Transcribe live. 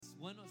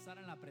bueno estar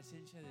en la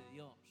presencia de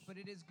Dios. but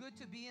it is good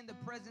to be in the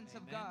presence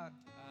of Amen.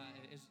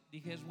 God.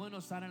 Dije, es bueno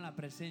estar en la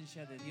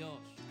presencia de Dios.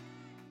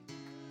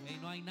 Y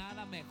no hay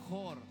nada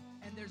mejor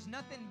And there's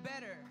nothing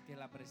better que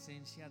la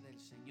presencia del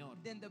Señor.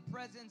 than the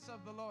presence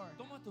of the Lord.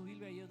 Toma tu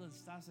Biblia ahí donde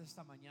estás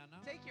esta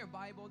mañana Take your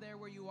Bible there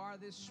where you are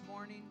this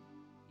morning.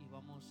 y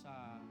vamos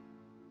a...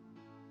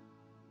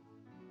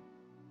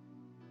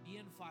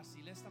 Bien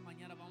fácil, esta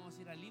mañana vamos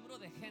a ir al libro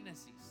de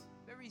Génesis,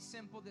 Very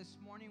simple this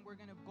morning. We're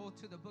going to go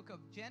to the book of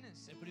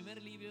Genesis, el primer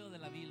libro de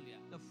la Biblia.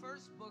 the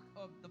first book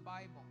of the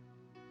Bible.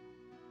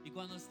 Y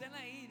cuando estén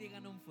ahí,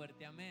 digan un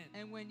fuerte amén.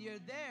 And when you're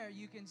there,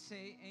 you can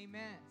say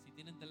amen. Si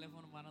tienen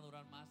teléfono van a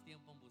durar más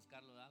tiempo en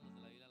buscarlo, ¿verdad? Los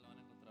de la Biblia lo van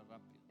a encontrar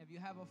rápido. If you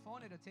have a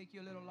phone, it'll take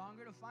you a little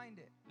longer to find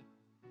it.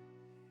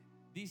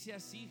 Dice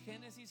así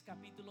Génesis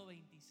capítulo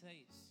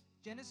 26,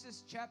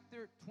 Genesis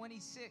chapter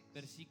 26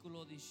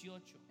 versículo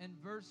 18. and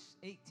verse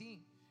 18.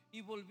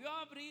 Y volvió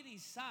a abrir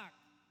Isaac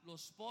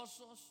los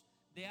pozos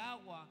de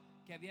agua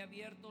que había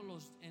abierto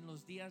en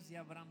los días de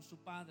Abraham su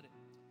padre,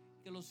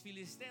 que los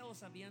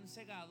filisteos habían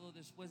cegado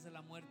después de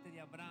la muerte de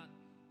Abraham,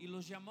 y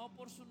los llamó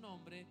por su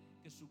nombre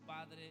que su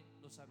padre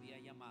los había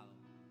llamado.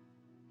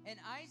 And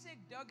Isaac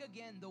dug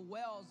again the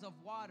wells of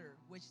water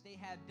which they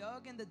had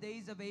dug in the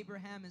days of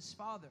Abraham his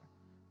father,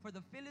 for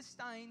the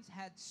Philistines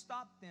had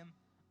stopped them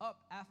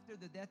up after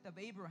the death of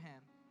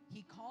Abraham.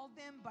 He called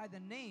them by the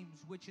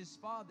names which his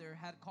father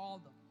had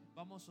called them.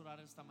 Vamos a orar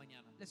esta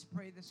mañana. Let's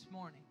pray this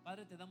morning.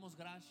 Padre, te damos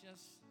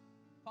gracias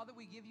Father,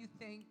 we give you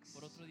thanks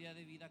por otro día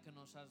de vida que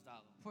nos has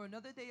dado. for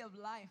another day of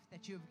life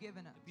that you have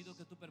given us. Te pido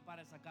que tú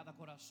prepares a cada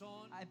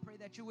corazón, I pray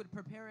that you would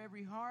prepare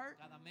every heart,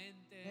 cada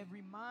mente,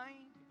 every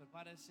mind, que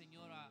prepares,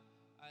 Señor,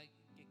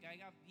 que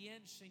caiga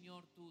bien,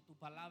 Señor, tu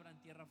palabra en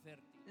tierra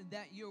fértil.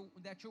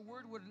 that your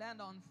word would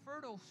land on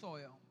fertile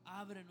soil.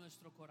 Abre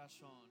nuestro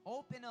corazón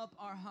Open up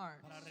our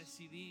hearts para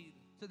recibir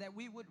so that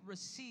we would y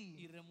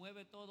receive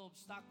remueve todo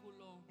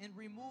obstáculo, and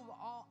remove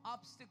all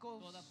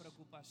obstacles, toda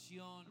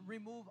preocupación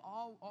remove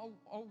all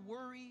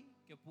worry,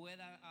 que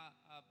pueda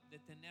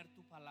detener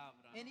tu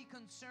palabra. any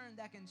concern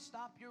that can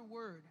stop your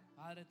word.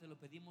 Padre, te lo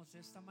pedimos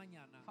esta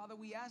mañana. Father,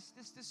 we ask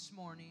this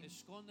morning.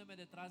 Escóndeme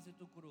detrás de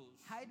tu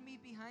cruz. Hide me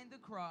behind the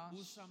cross.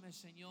 Úsame,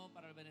 Señor,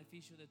 para el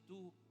beneficio de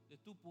tu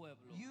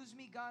pueblo. Use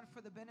me, God,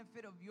 for the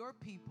benefit of your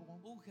people.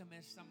 Úngeme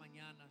esta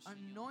mañana,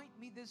 Señor. Anoint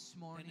me this Te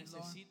morning,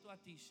 Lord. necesito a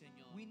ti,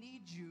 Señor. We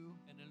need you.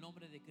 En el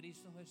nombre de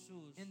Cristo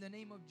Jesús, In the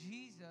name of el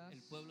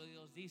Jesus. pueblo de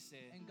Dios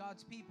dice, And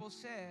God's people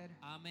said,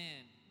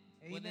 amén.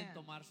 Amen. Pueden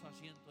tomar su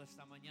asiento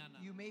esta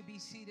mañana. you may be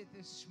seated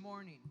this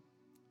morning.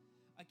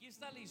 Aquí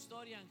está la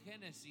historia en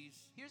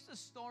Génesis, Here's the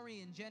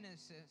story in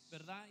Genesis.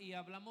 ¿verdad? Y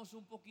hablamos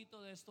un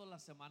poquito de esto la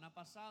semana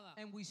pasada,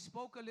 And we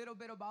spoke a little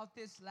bit about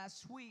this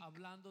last week,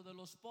 hablando de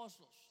los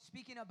pozos,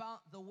 speaking about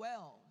the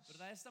wells.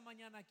 ¿verdad? Esta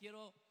mañana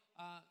quiero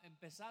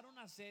empezar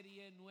una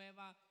serie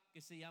nueva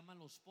que se llama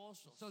Los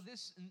Pozos, So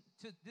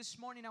this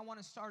morning I want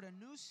to start a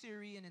new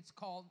series, and it's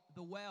called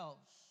The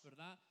Wells.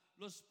 ¿verdad?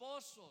 Los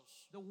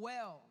pozos. The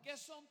wells. ¿Qué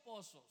son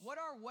pozos? What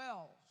are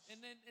wells?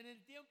 En el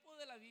tiempo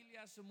de la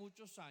Biblia hace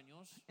muchos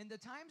años, In the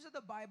times of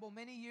the Bible,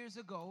 many years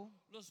ago,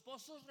 los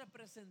pozos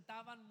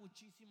representaban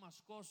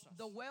muchísimas cosas.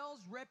 the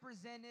wells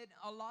represented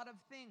a lot of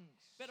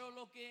things. Pero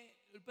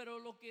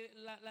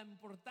la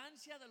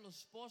importancia de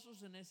los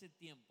pozos en ese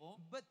tiempo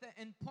But the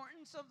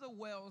importance of the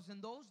wells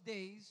in those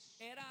days,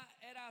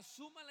 era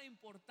suma la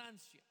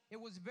importancia, it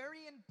was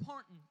very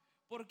important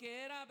porque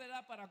era,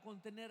 ¿verdad?, para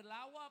contener el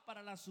agua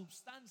para la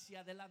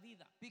substancia de la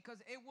vida. because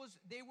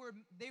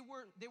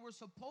they were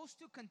supposed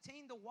to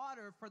contain the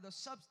water for the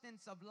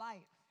substance of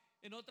life.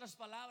 En otras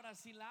palabras,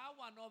 sin la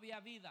agua no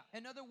había vida.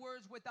 In other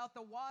words, without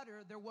the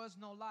water, there was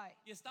no life.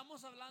 Y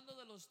estamos hablando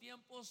de los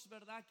tiempos,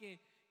 ¿verdad?, que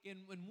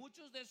en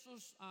muchos de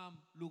esos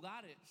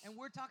lugares, And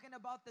we're talking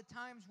about the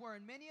times where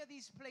in many of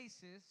these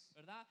places,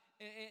 ¿verdad?,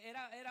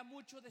 era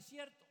mucho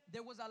desierto.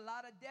 there was a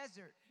lot of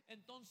desert.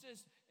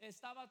 Entonces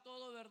estaba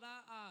todo,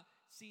 ¿verdad?,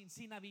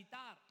 sin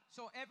habitar.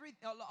 So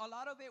a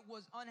lot of it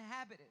was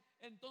uninhabited.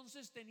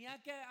 Entonces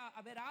tenía que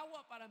haber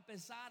agua para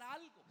empezar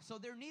algo. So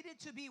there needed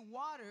to be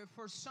water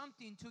for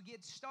something to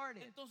get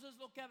started. Entonces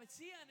lo que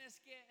hacían es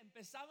que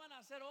empezaban a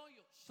hacer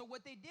hoyos. So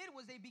what they did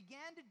was they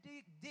began to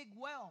dig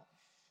wells.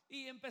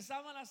 Y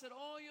empezaban a hacer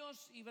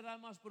hoyos y, ¿verdad?,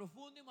 más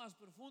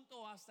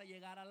profundo hasta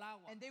llegar al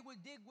agua. And they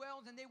would dig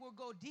wells and they would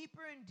go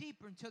deeper and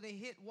deeper until they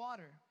hit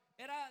water.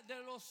 Era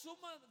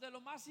de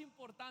lo más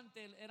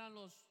importante eran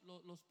los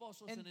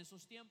pozos en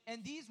esos tiempos.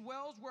 And these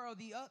wells were of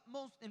the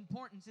utmost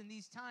importance in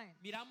these times.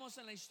 Miramos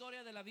en la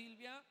historia de la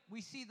Biblia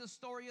We see the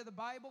story of the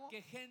Bible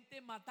que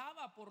gente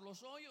mataba por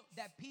los hoyos,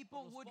 that people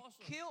por los would pozos,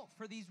 kill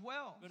for these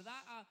wells.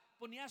 ¿verdad?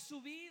 Ponía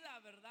su vida,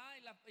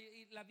 ¿verdad?,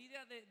 y la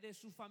vida de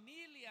su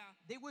familia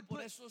They would por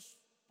put- esos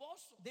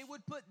pozos. They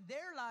would put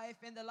their life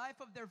and the life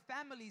of their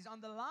families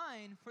on the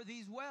line for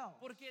these wells.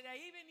 Porque de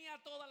ahí venía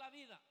toda la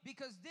vida.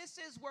 Because this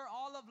is where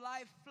all of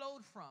life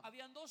flowed from.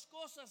 Habían dos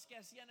cosas que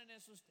hacían en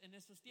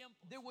esos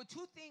tiempos. There were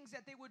two things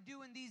that they would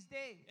do in these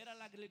days. Era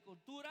la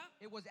agricultura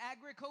It was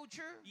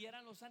agriculture y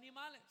eran los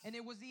animales. and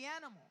it was the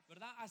animals.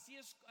 ¿Verdad? Así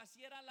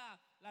era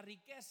la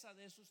riqueza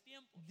de esos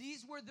tiempos.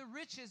 These were the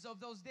riches of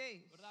those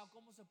days. ¿Verdad?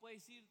 ¿Cómo se puede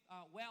decir?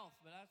 Wealth,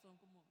 ¿verdad? Son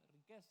como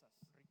riquezas,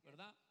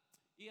 ¿verdad?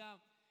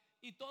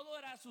 Y todo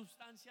era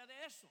sustancia de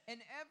eso.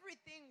 And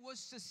everything was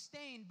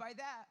sustained by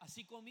that.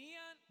 Así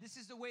comían, This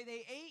is the way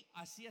they ate.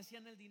 así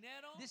hacían el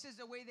dinero. This is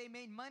the way they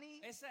made money.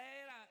 Ese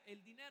era el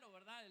dinero,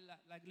 ¿verdad?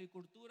 La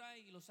agricultura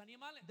y los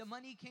animales. The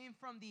money came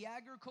from the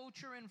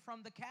agriculture and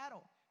from the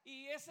cattle.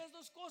 Y esas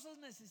dos cosas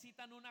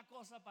necesitan una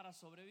cosa para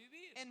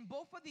sobrevivir. And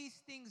both of these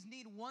things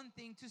need one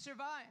thing to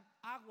survive: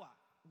 Agua.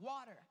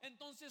 water.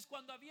 Entonces,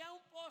 cuando había un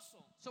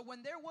pozo, So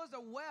when there was a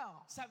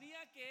well,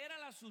 sabía que era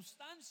la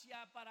sustancia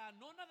para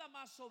no nada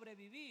más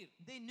sobrevivir,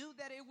 they knew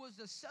that it was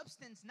a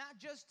substance not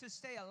just to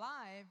stay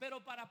alive, pero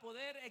para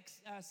poder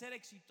ser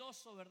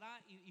exitoso, ¿verdad?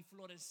 Y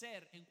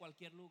florecer en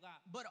cualquier lugar.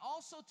 but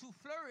also to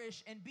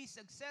flourish and be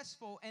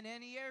successful in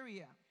any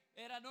area.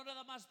 Era no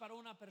nada más para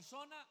una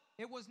persona,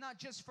 It was not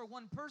just for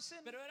one person,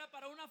 pero era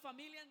para una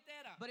familia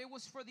entera, but it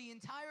was for the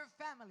entire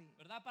family,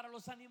 ¿verdad? Para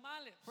los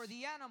animales for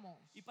the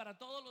animals, y para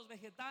todos los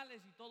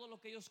vegetales y todo lo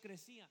que ellos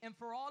crecían. and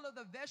for all of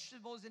the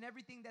vegetables and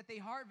everything that they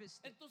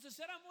harvested. Entonces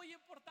era muy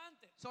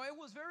importante. So it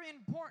was very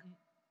important.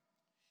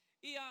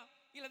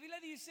 Y la Biblia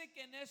dice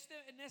que en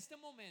este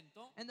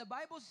momento, And the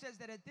Bible says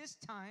that at this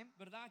time,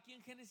 ¿verdad? Aquí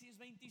en Génesis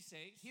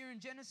 26, here in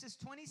Genesis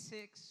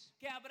 26,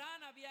 que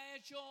Abraham había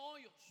hecho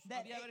hoyos,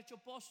 That había hecho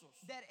pozos.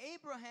 that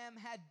Abraham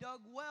had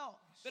dug wells.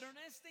 Pero en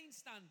este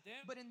instante,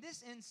 But in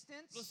this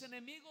instance, los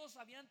enemigos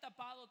habían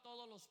tapado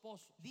todos los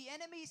pozos. the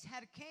enemies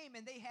had came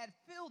and they had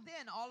filled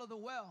in all of the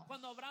wells.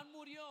 Cuando Abraham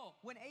murió,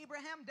 When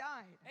Abraham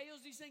died,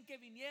 ellos dicen que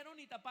vinieron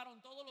y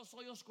taparon todos los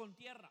hoyos con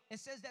tierra. it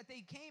says that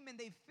they came and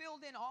they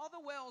filled in all the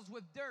wells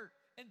with dirt.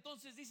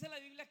 Entonces dice la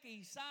Biblia que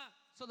Isaac,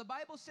 So the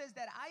Bible says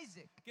that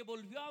Isaac, que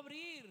volvió a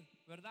abrir,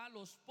 ¿verdad?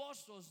 Los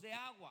pozos de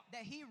agua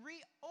that he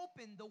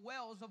reopened the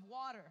wells of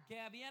water que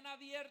habían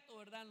abierto,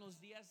 ¿verdad? En los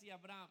días de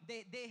Abraham.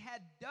 they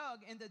had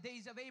dug in the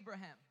days of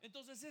Abraham.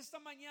 Entonces esta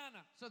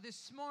mañana So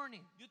this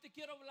morning, yo te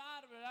quiero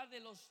hablar, ¿verdad?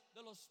 De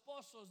los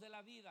pozos de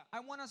la vida.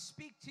 I want to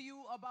speak to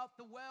you about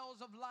the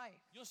wells of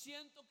life. Yo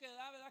siento que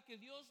da, ¿verdad? Que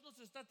Dios nos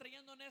está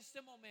trayendo en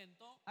este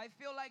momento, I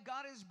feel like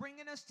God is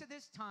bringing us to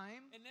this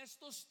time, en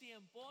estos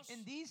tiempos,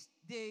 in these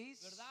days,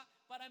 ¿verdad?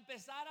 Para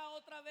empezar a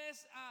otra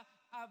vez a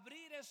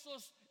abrir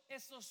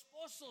esos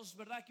pozos,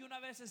 ¿verdad? Que una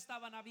vez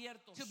estaban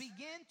abiertos. to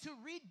begin to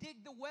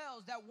redig the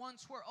wells that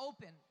once were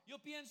open. Yo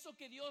pienso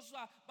que Dios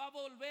va a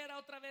volver a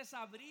otra vez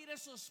a abrir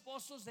esos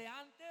pozos de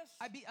antes.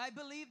 I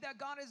believe that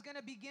God is going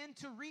to begin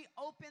to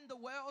reopen the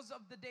wells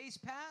of the days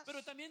past.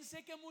 Pero también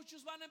sé que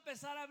muchos van a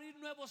empezar a abrir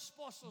nuevos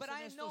pozos But en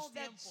I know estos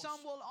that tiempos.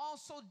 some will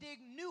also dig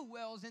new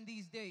wells in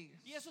these days.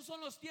 Y esos son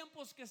los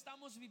tiempos que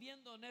estamos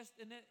viviendo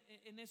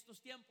en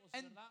estos tiempos,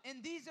 And, ¿verdad?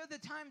 and these are the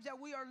times that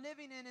we are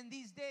living in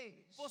these days.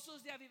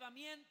 Pozos de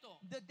avivamiento.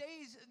 The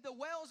days, the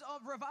wells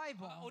of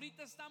revival.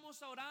 Ahorita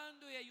estamos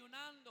orando y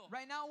ayunando.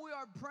 Right now we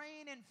are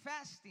praying and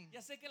fasting.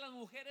 Ya sé que las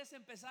mujeres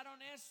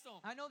empezaron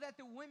esto, I know that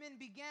the women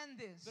began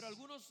this. pero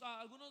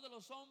algunos de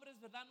los hombres,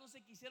 ¿verdad? No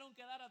se quisieron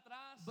quedar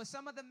atrás. But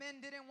some of the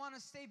men didn't want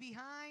to stay Y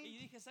behind.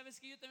 dije, ¿sabes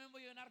qué? Yo también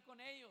voy a ayunar con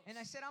ellos. And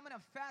I said, I'm going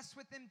to fast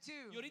with them Y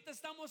too. ahorita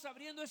estamos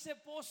abriendo ese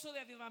pozo de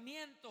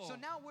avivamiento, So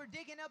now we're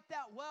digging up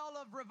that well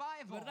of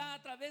revival ¿verdad? A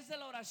través de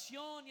la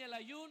oración y el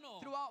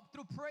ayuno.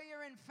 through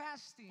prayer and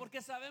fasting.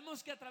 Porque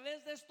sabemos que a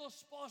través de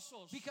estos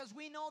pozos Because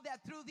we know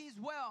that through these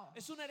wells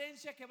es una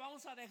herencia que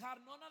vamos a dejar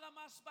no nada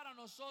más para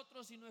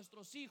nosotros y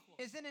nuestros hijos,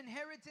 is an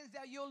inheritance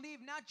that you'll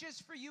leave not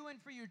just for you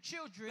and for your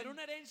children, pero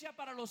una herencia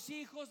para los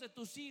hijos de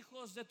tus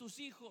hijos, de tus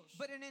hijos.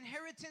 but an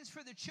inheritance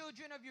for the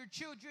children of your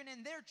children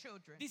and their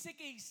children. Dice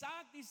que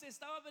Isaac,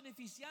 estaba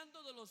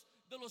beneficiando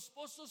de los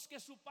pozos que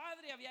su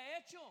padre había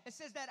hecho. It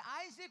says that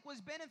Isaac was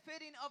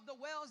benefiting of the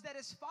wells that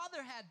his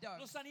father had dug.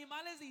 Los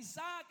animales de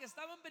Isaac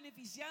estaban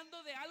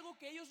beneficiando de algo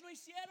que ellos no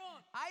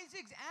hicieron,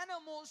 Isaac's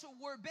animals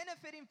were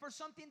benefiting for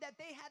something that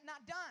they had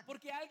not done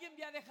porque alguien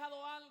había dejado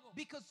algo.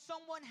 because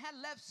someone had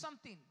left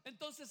something.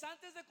 Entonces,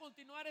 antes de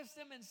continuar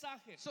este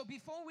mensaje, So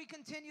before we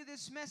continue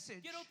this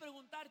message, quiero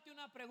preguntarte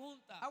una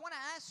pregunta I want to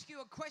ask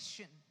you a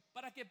question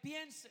para que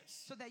pienses,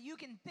 so that you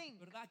can think.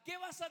 ¿verdad? ¿Qué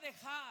vas a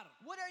dejar?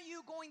 What are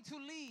you going to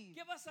leave?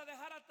 ¿Qué vas a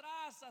dejar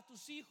atrás a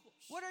tus hijos?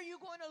 What are you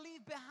going to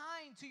leave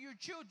behind to your A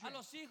children?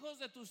 los hijos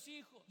de tus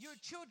hijos, Your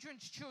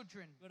children's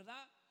children.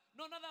 ¿verdad?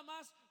 No nada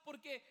más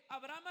Porque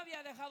Abraham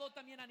había dejado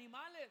también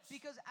animales.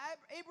 Because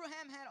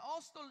Abraham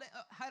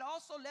had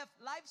also left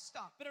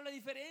livestock. Pero la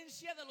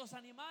diferencia de los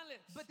animales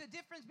But the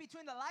difference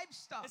between the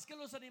livestock es que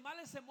los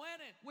animales se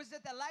mueren. was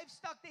that the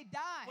livestock, they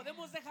die.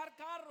 Podemos dejar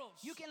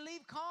carros, You can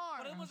leave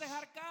cars. podemos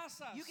dejar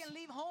casas, You can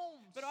leave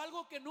homes. pero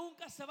algo que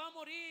nunca se va a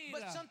morir,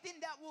 But something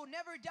that will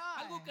never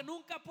die. algo que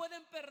nunca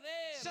pueden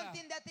perder,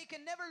 Something that they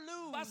can never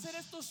lose. va a ser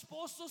estos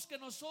pozos que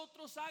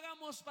nosotros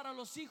hagamos para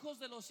los hijos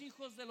de los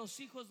hijos de los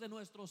hijos de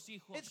nuestros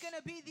hijos. It's going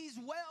to be these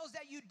wells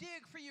that you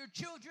dig for your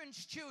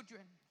children's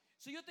children.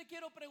 So yo te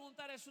quiero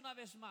preguntar eso una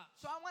vez más.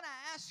 So I want to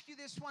ask you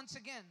this once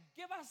again.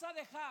 ¿Qué vas a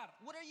dejar?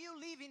 What are you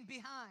leaving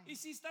behind? Y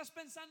si estás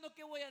pensando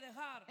qué voy a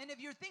dejar, And if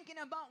you're thinking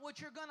about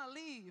what you're going to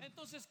leave,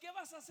 entonces ¿qué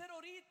vas a hacer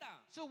ahorita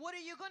so what are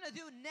you going to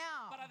do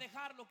now para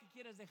dejar lo que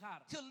quieres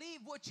dejar? to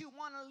leave what you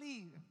want to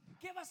leave?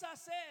 ¿Qué vas a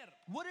hacer?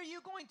 What are you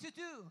going to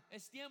do?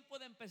 Es tiempo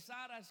de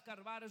empezar a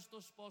escarbar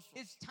estos pozos.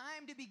 It's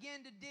time to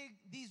begin to dig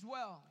these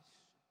wells.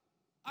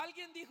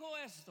 Alguien dijo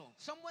esto.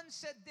 Someone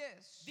said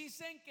this.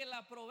 Dicen que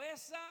la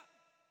pobreza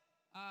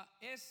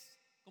es,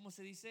 ¿cómo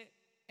se dice?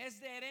 Es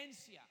de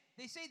herencia.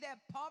 They say that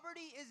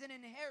poverty is an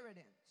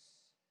inheritance.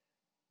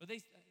 But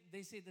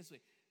they say it this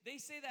way. They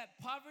say that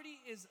poverty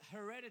is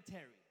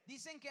hereditary.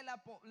 Dicen que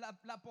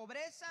la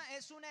pobreza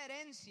es una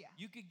herencia.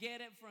 You could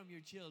get it from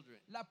your children.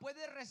 La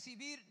puedes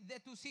recibir de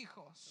tus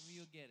hijos. Some of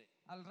you get it.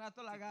 Al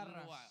rato la Take a little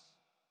agarras. while.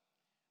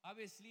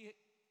 Obviously,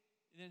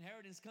 the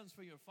inheritance comes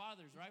from your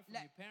fathers, right? From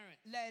La, your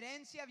parents. la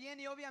herencia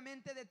viene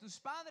obviamente de tus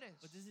padres.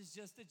 But this is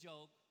just a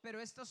joke. Pero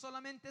esto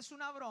solamente es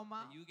una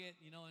broma. And you get,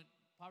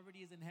 poverty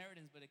is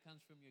inheritance, but it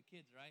comes from your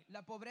kids, right?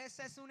 La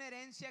pobreza es una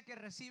herencia que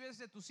recibes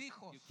de tus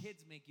hijos. Your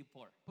kids make you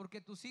poor.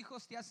 Porque tus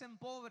hijos te hacen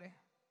pobre.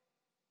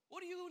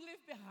 What do you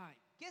leave behind?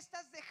 ¿Qué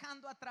estás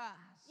dejando atrás?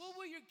 What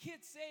will your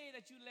kids say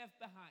that you left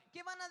behind?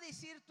 ¿Qué van a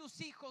decir tus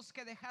hijos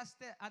que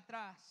dejaste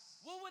atrás?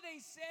 What would they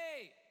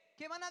say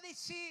 ¿Qué van a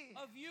decir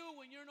of you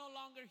when you're no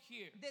longer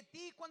here? de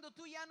ti cuando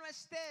tú ya no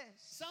estés?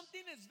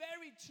 Something is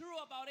very true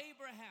about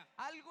Abraham.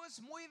 Algo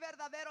es muy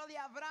verdadero de The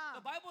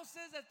Abraham. Bible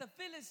says that the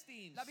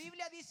Philistines La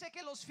Biblia dice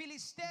que los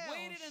filisteos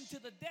waited until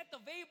the death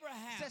of se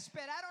Abraham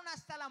esperaron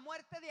hasta la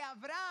muerte de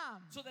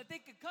Abraham so that they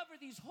could cover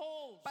these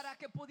holes. para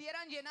que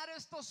pudieran llenar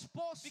estos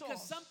pozos.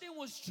 Because something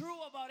was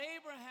true about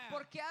Abraham.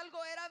 Porque algo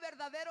era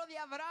verdadero de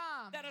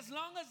Abraham. That as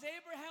long as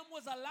Abraham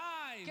was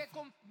alive, Que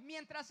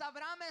mientras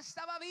Abraham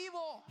estaba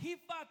vivo, he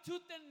fought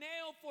tooth and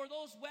nail for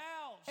those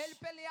wells. él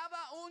peleaba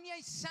uña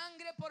y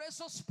sangre por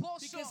esos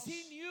pozos. Because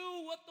he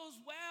knew what those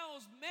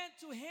wells meant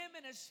to him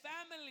and his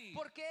family.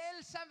 Porque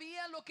él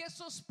sabía lo que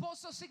esos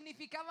pozos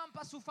significaban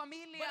para su But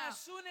familia. as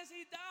soon as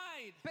he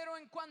died, Pero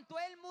en cuanto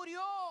él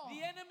murió,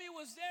 the enemy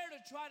was there to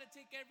try to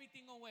take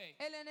everything away.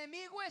 el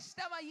enemigo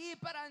estaba allí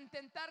para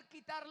intentar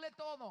quitarle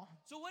todo.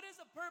 So what is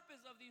the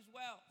purpose of these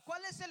wells?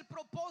 ¿Cuál es el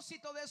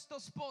propósito de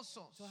estos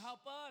pozos? To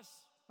help us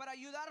Para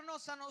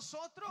ayudarnos a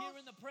nosotros here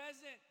in the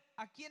present,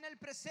 aquí en el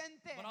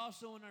presente, but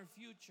also in our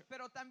future.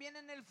 pero también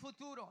en el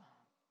futuro.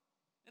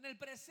 En el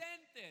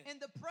presente, In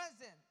the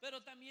present, pero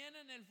también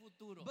en el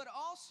futuro. but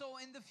also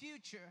in the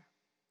future.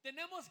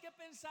 Tenemos que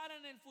pensar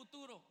en el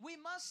futuro. We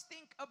must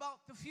think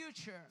about the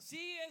future.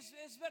 Sí,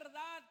 es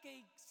verdad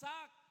que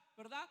Isaac,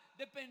 ¿verdad?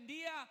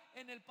 Dependía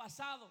en el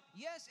pasado.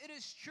 Yes, it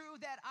is true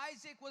that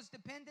Isaac was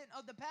dependent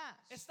of the past.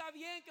 Está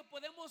bien que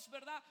podemos,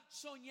 ¿verdad?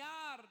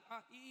 Soñar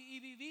y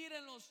vivir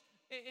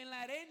en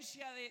la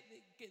herencia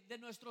de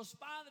nuestros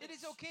padres. It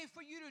is okay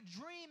for you to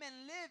dream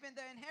and live in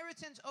the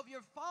inheritance of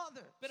your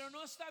father. Pero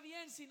no está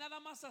bien si nada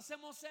más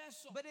hacemos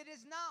eso. But it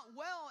is not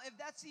well if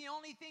that's the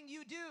only thing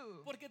you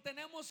do. Porque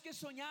tenemos que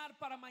soñar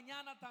para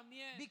mañana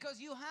también. Because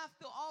you have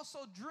to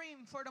also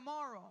dream for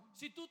tomorrow.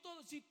 Si tú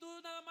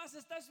nada más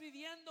estás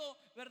viviendo,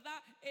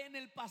 ¿verdad? En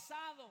el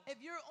pasado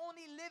If you're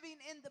only living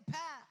in the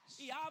past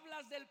y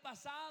hablas del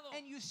pasado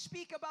and you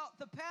speak about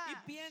the y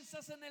past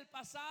piensas en el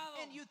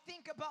pasado, and you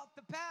think about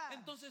the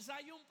past, entonces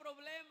hay un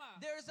problema.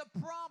 there is a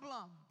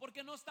problem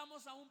Porque no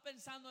estamos aún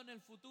pensando en el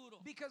futuro.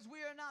 because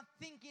we are not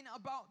thinking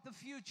about the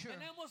future.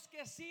 Tenemos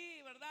que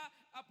sí, ¿verdad?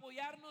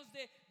 Apoyarnos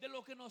de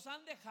lo que nos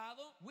han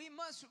dejado. We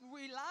must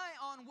rely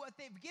on what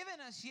they've given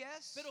us,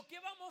 yes. Pero ¿qué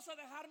vamos a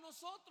dejar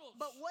nosotros?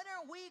 But what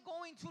are we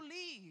going to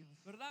leave?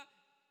 ¿Verdad?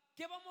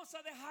 ¿Qué vamos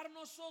a dejar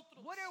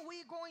nosotros? What are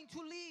we going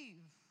to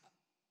leave?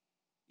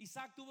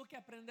 Isaac tuvo que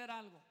aprender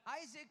algo.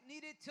 Isaac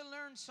needed to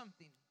learn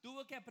something.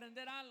 Tuvo que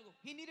aprender algo.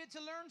 He needed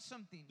to learn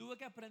something. Tuvo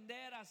que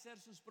aprender a hacer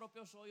sus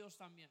propios hoyos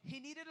también.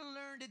 He needed to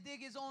learn to dig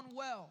his own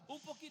well.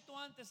 Un poquito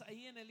antes,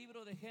 ahí en el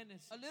libro de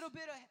Génesis, A little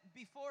bit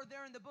before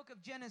there in the book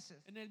of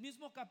Genesis, en el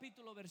mismo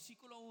capítulo,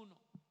 versículo 1,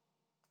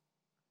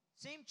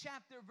 same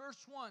chapter,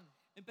 verse 1,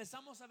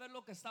 empezamos a ver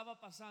lo que estaba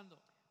pasando.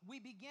 we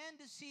began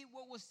to see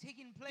what was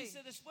taking place.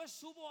 Dice,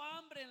 después hubo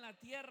hambre en la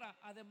tierra,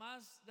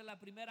 además de la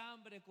primera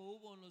hambre que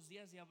hubo en los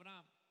días de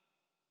Abraham.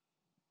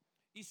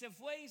 Y se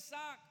fue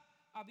Isaac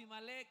a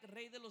Abimelech,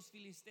 rey de los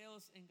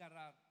filisteos, en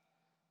Gerar.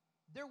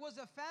 There was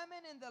a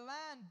famine in the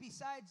land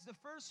besides the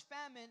first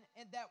famine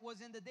and that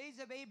was in the days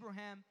of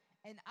Abraham,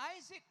 and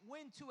Isaac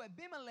went to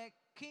Abimelech,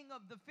 king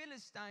of the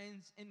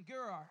Philistines, in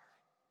Gerar.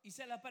 Y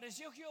se le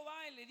apareció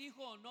Jehová y le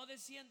dijo, no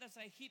desciendas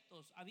a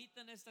Egipto,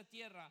 habita en esta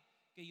tierra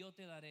que yo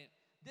te daré.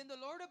 Then the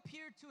Lord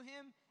appeared to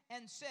him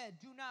and said,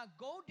 do not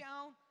go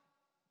down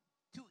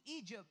to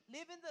Egypt,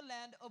 live in the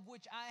land of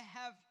which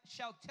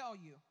shall tell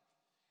you.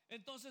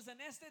 Entonces en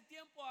este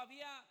tiempo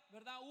había,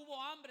 ¿verdad? Hubo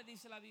hambre,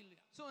 dice la Biblia.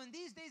 So in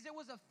these days there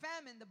was a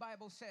famine, the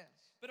Bible says.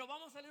 Pero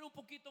vamos a leer un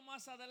poquito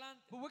más adelante.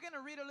 But we're going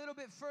to read a little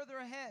bit further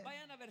ahead.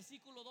 Vayan a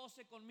versículo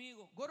 12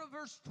 conmigo. Go to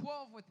verse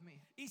 12 with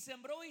me. Y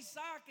sembró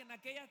Isaac en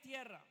aquella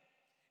tierra,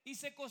 y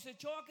se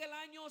cosechó aquel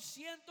año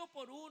 100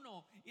 por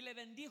 1, y le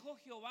bendijo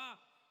Jehová.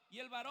 Y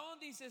el varón,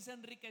 dice, se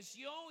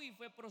enriqueció y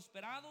fue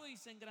prosperado y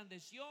se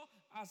engrandeció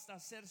hasta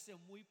hacerse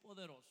muy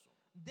poderoso.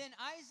 Then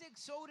Isaac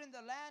sowed in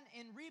the land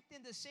and reaped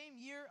in the same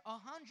year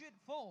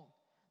 100-fold.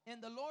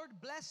 And the Lord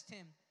blessed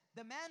him.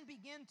 The man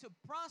began to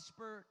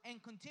prosper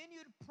and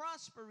continued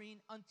prospering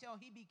until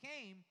he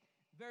became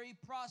very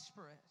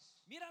prosperous.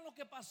 Mira lo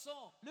que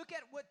pasó. Look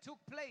at what took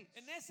place.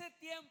 En ese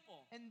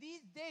tiempo, In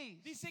these days,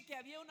 dice que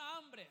había una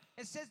hambre.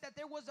 it says that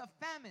there was a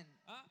famine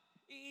 ¿Ah?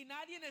 Y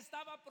nadie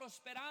estaba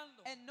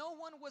prosperando. and no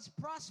one was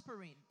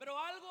prospering. Pero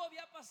algo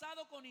había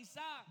pasado con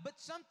Isaac, But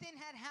something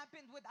had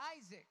happened with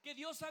Isaac, que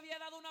Dios había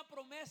dado una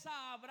promesa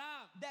a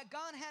Abraham. that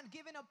God had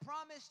given a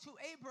promise to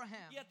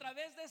Abraham. Y a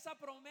través de esa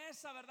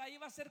promesa, ¿verdad?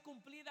 Iba a ser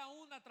cumplida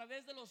aún a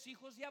través de los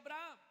hijos de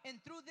Abraham. And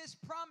through this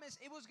promise,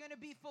 it was going to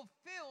be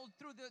fulfilled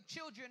through the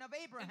children of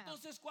Abraham.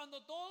 Entonces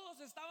cuando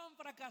todos estaban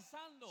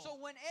fracasando, So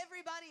when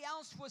everybody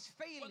else was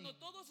failing, cuando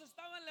todos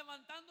estaban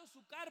levantando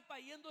su carpa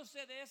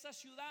yéndose de esa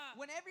ciudad,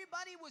 when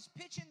everybody was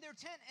pitching their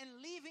tent and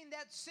leaving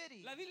that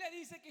city, la Biblia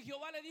dice que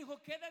Jehová le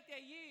dijo, quédate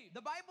allí.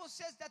 the Bible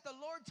says that the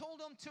Lord told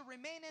him to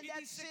remain in Y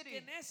that dice que city.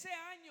 en ese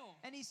año,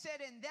 And he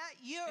said, in that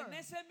year, en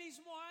ese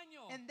mismo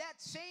año, in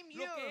that same lo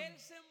que year, él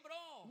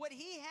sembró, what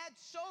he had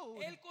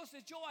sowed, él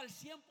cosechó al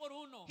 100 por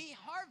 1. he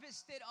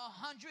harvested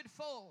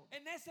 100-fold.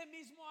 En ese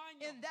mismo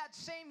año, In that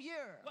same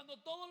year, cuando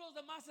todos los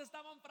demás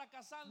estaban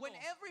fracasando, when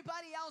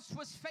everybody else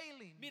was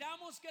failing,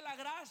 miramos que la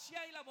gracia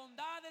y la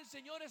bondad del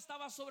Señor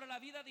estaba sobre la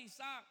vida de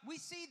Isaac. we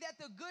see that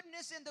the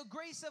goodness and the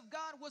grace of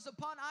God was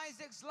upon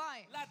Isaac's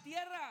life. La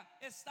tierra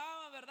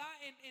estaba, ¿verdad?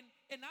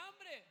 En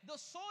hambre, The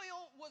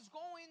soil was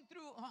going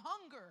through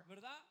hunger.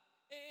 ¿verdad?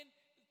 En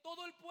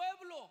todo el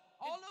pueblo,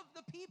 All of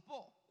the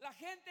people, la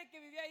gente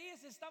que vivía ahí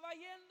se estaba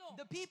yendo.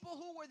 the people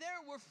who were there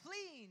were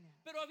fleeing.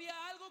 Pero había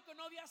algo que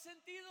no había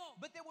sentido,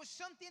 But there was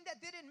something that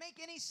didn't make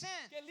any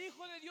sense. que el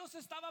Hijo de Dios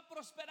estaba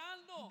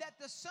prosperando, That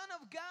the Son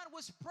of God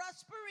was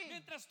prospering.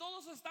 mientras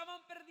todos estaban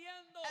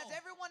perdiendo. As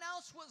everyone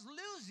else was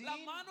losing, La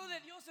mano de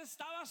Dios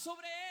estaba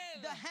sobre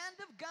él. the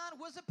hand of God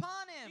was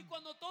upon Y him.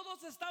 cuando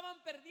todos estaban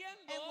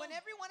perdiendo, And when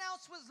everyone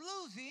else was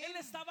losing, él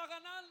estaba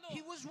ganando.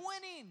 he was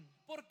winning.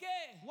 ¿Por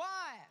qué?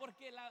 Why?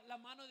 Porque la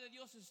mano de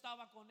Dios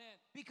estaba con él.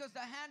 Because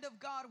the hand of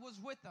God was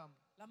with them.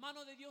 La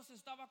mano de Dios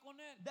estaba con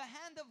él. The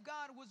hand of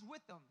God was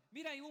with them.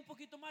 Mira, y un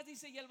poquito más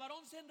dice, y el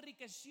varón se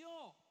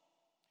enriqueció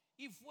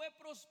y fue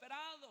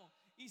prosperado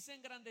y se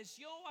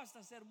engrandeció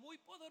hasta ser muy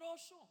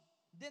poderoso.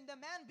 Then the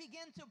man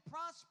began to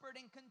prosper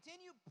and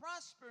continued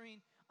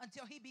prospering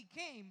until he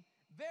became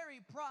very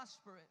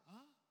prosperous.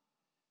 ¿Ah?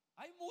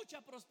 Hay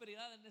mucha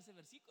prosperidad en ese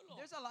versículo.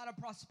 There's a lot of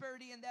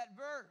prosperity in that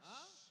verse.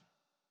 ¿Ah?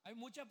 Hay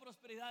mucha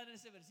prosperidad en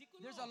ese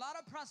versículo. There's a lot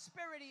of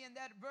prosperity in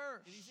that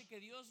verse. Que dice que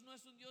Dios no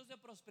es un Dios de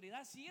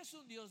prosperidad, sí es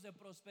un Dios de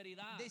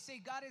prosperidad. They say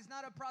God is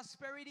not a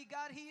prosperity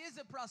God, He is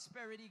a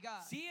prosperity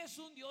God. Sí es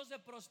un Dios de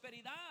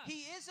prosperidad.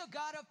 He is a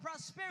God of Dice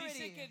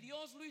prosperity. que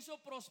Dios lo hizo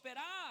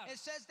prosperar. It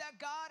says that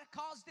God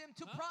caused him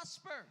to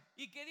prosper.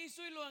 ¿Y qué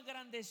hizo? Y lo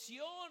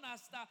engrandeció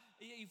hasta,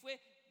 y fue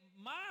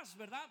más,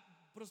 ¿verdad?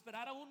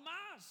 Prosperar aún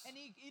más. And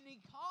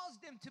he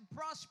caused him to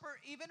prosper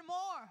even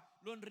more.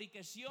 Lo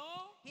enriqueció,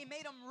 He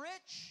made him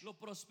rich. lo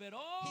prosperó.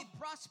 He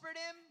prospered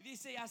him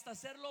Dice, hasta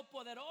hacerlo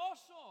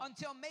poderoso.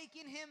 until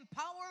making him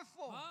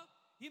powerful. ¿Ah?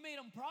 He made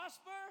him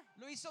prosper.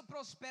 Lo hizo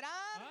prosperar.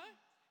 ¿Ah?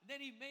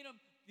 Then he made him,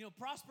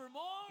 prosper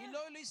more. Y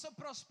luego lo hizo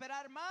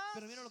prosperar más.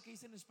 Pero mira lo que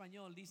dice en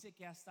español. Dice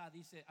que hasta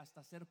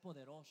ser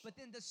poderoso. But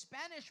then the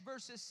Spanish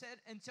verses said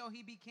until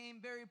he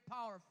became very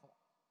powerful.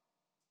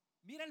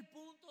 Mira el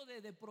punto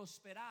de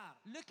prosperar.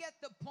 Look at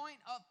the point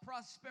of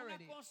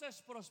prosperity. Una cosa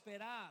es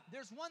prosperar.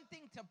 There's one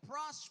thing to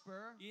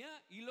prosper ¿Ya?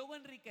 Y luego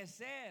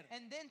enriquecer.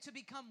 and then to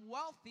become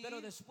wealthy. Pero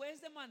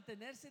después de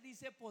mantenerse,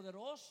 dice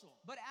poderoso.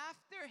 But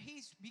after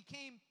he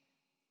became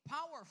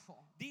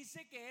powerful,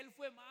 Dice que él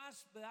fue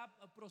más, ¿verdad?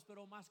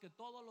 Prosperó más que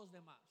todos los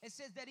demás. it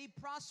says that he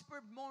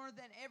prospered more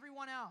than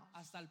everyone else.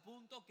 Hasta el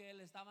punto que él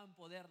estaba en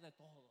poder de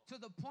todo. To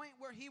the point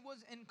where he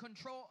was in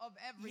control of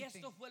Y everything.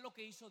 esto fue lo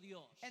que hizo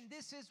Dios. And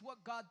this is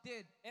what God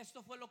did.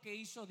 Esto fue lo que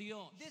hizo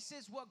Dios. This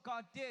is what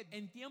God did.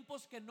 En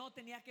tiempos que no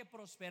tenía que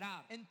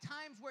prosperar. In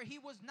times where he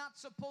was not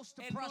supposed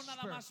to Él no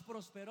nada prosper. más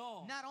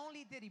prosperó, Not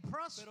only did he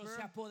pero se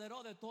prosper,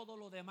 apoderó de todo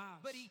lo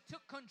demás. but he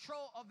took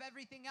control of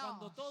everything else.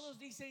 Cuando todos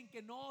dicen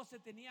que no se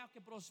tenía tenía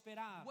que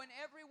prosperar. When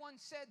everyone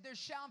said there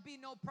shall be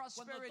no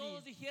Cuando prosperity.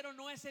 todos dijeron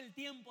no es el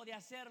tiempo de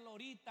hacerlo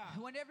ahorita.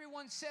 When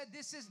everyone said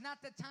this is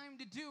not the time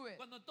to do it.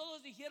 Cuando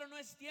todos dijeron no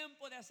es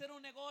tiempo de hacer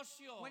un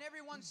negocio. When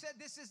everyone said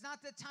this is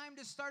not the time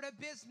to start a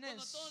Cuando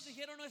business. todos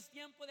dijeron no es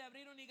tiempo de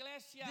abrir una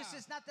iglesia. This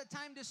is not the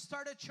time to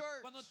start a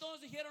church. Cuando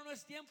todos dijeron no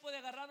es tiempo de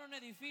agarrar un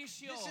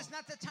edificio. This is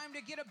not the time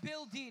to get a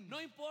building. No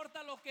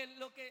importa lo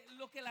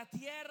que la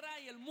tierra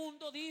y el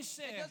mundo dice.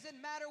 It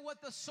doesn't matter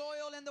what the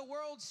soil and the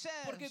world says.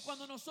 Porque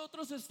cuando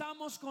nosotros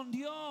estamos con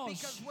Dios,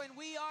 Because when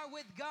we are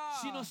with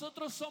God, si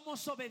nosotros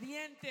somos if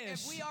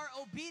obedientes, we are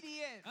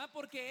obedient,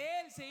 porque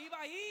Él se iba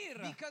a ir,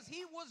 because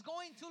He was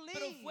going to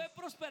pero leave, fue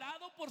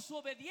prosperado por su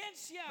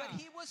obediencia. but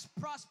He was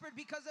prospered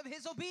because of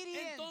His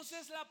obedience.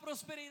 Entonces la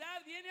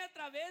prosperidad viene a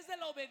través de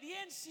la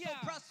obediencia.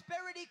 So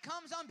prosperity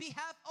comes on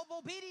behalf of Y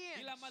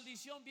obedience. la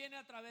maldición viene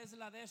a través de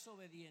la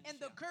desobediencia. And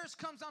the curse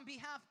comes on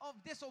behalf of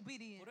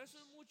disobedience. Por eso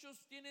muchos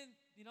tienen,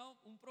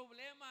 un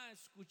problema a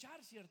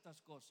escuchar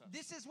ciertas cosas.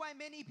 This is why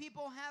many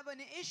people have an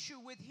issue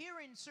with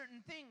hearing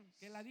certain things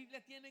Que la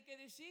Biblia tiene que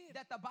decir.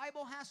 that the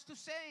Bible has to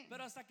say.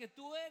 Pero hasta que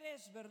tú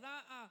eres,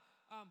 ¿verdad?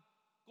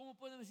 ¿Cómo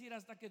podemos decir?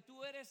 Hasta que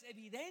tú eres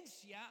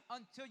evidencia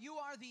Until you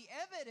are the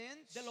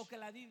evidence de lo que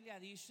la Biblia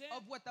dice,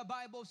 of what the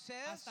Bible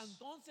says, hasta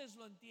entonces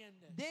lo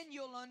entiendes. then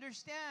you'll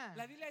understand.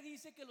 La Biblia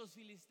dice que los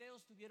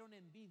filisteos tuvieron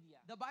envidia.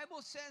 The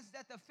Bible says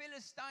that the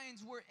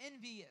Philistines were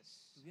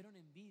envious. Tuvieron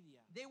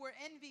envidia They were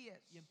envious.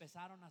 y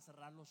empezaron a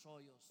cerrar los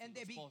hoyos y And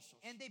los pozos.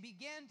 they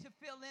began to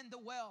fill in the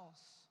wells.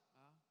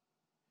 ¿Ah?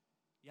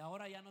 Y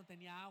ahora ya no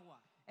tenía agua.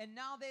 And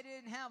now they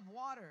didn't have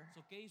water.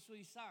 So, ¿qué hizo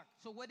Isaac?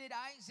 So what did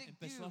Isaac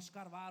Empezó do? a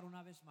escarbar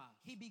una vez más.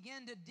 He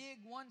began to dig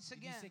once Y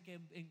again. dice que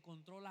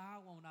encontró la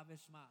agua una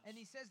vez más. And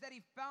he says that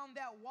he found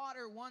that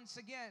water once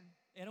again.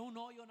 Era un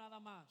hoyo nada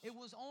más. It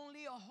was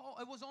only a hole.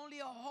 It was only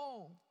a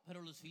hole.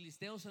 Pero los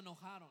filisteos se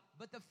enojaron.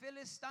 But the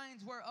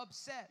Philistines were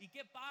upset. ¿Y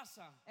qué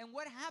pasa And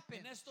what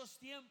happened en estos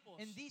tiempos?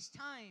 in these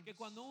times? Que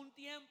cuando un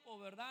tiempo,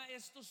 ¿verdad?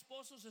 Estos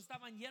pozos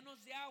estaban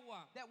llenos de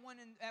agua. That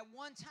at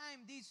one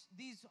time these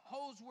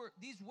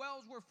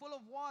wells were full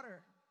of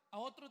water. A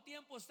otro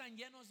tiempo están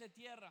llenos de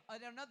tierra.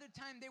 At another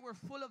time they were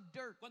full of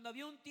dirt. Cuando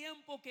había un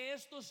tiempo que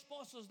estos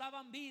pozos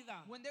daban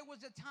vida. When there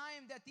was a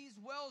time that these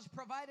wells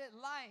provided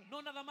life,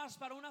 No nada más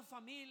para una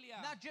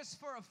familia. not just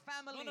for a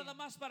family, No nada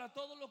más para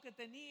todo lo que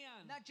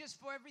tenían. not just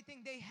for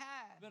everything they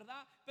had,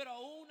 ¿Verdad? Pero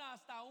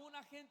hasta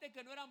una gente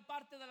que no eran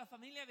parte de la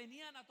familia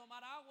venían a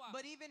tomar agua.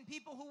 but even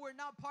people who were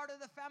not part of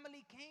the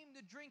family came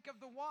to drink of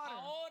the water.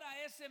 Ahora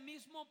ese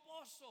mismo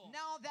pozo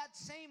Now that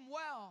same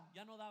well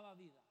ya no daba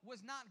vida.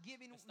 was not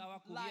giving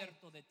Estaba life.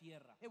 cubierto de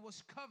tierra. It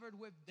was covered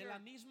with De la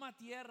dirt. misma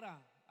tierra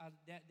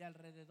de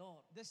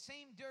alrededor. The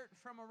same dirt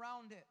from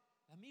around it.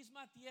 La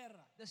misma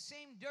tierra. The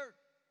same dirt.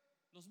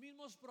 Los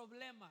mismos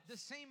problemas. The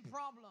same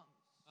problems.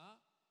 ¿Ah?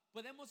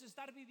 Podemos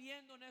estar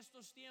viviendo en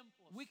estos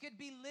tiempos. We could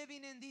be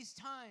living in these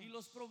times. Y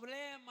los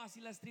problemas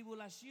y las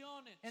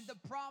tribulaciones. And the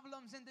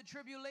problems and the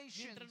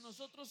tribulations. Mientras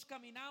nosotros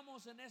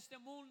caminamos en este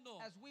mundo.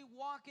 As we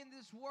walk in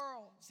this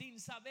world. Sin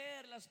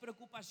saber, las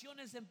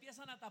preocupaciones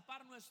empiezan a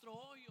tapar nuestro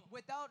hoyo.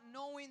 Without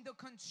knowing, the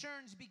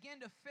concerns begin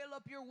to fill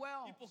up your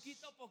wells. Y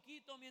poquito a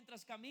poquito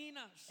mientras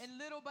caminas. And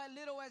little by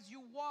little as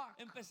you walk.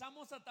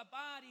 Empezamos a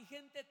tapar y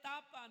gente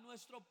tapa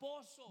nuestro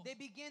pozo. They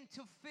begin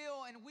to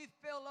fill and we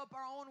fill up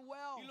our own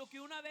wells. Y lo que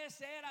una vez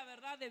era,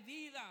 ¿verdad? De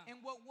vida.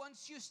 And what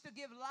once used to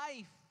give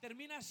life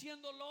Termina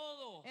siendo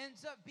lodo.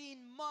 ends up being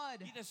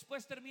mud. Y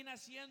después termina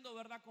siendo,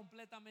 ¿verdad?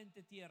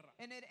 Completamente tierra.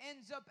 And it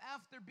ends up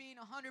after being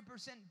 100%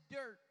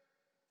 dirt.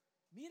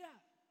 Mira.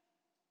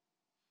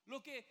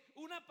 Lo que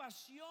una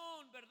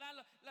pasión,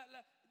 ¿verdad?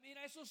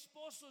 Mira esos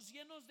pozos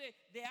llenos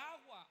de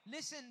agua.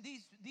 Listen,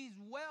 these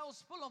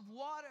wells full of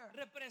water,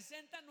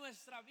 Representan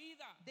nuestra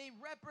vida. they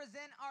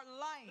represent our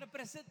life.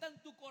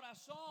 Representan tu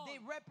corazón. They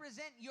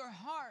represent your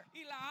heart.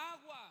 Y la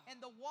agua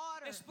And the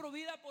water es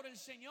provida por el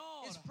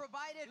Señor. is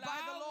provided La by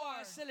the agua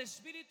Lord. es el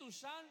Espíritu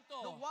Santo.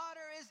 The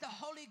water is the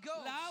Holy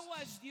Ghost. La agua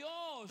es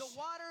Dios. The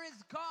water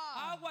is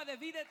God. Agua de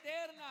vida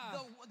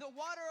eterna. The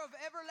water of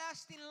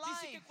everlasting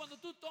Dice que life. cuando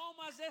tú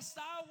tomas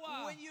esta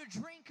agua, When you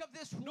drink of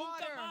this nunca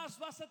water, más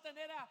vas a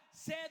tener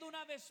sed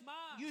una vez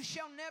más. you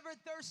shall never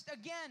thirst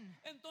again.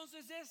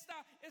 Entonces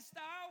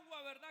esta agua,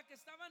 ¿verdad? Que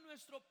estaba en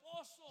nuestro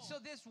pozo. So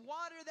this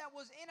water that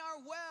was in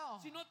our well,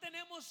 Si no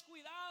tenemos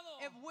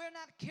cuidado, if we're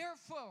not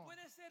careful,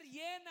 puede ser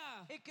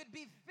llena it could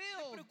be de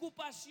filled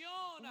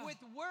preocupación, with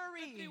de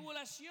worry,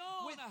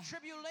 tribulación, with de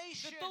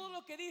tribulation, todo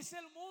lo que dice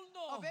el mundo,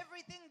 of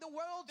everything the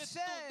world de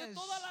says,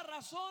 todas las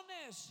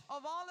razones.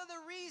 of all of the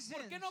 ¿Por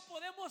reasons qué no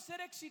podemos ser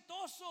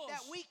exitosos?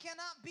 that we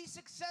cannot be De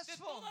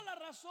successful, todas las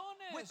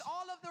razones. with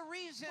all of the ¿Por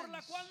reasons por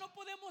la cual no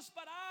podemos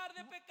parar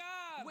de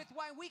pecar with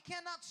why we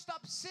cannot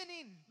stop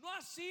sinning. no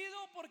ha sido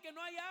porque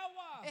no hay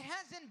agua, It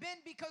hasn't been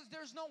because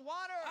there's no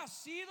water. ha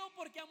sido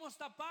porque hemos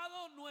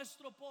tapado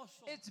nuestro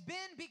pozo. It's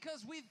been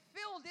because we've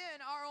filled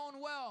in our own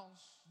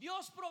wells.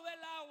 Dios provee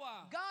el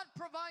agua, God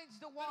provides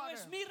the pero water.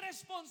 es mi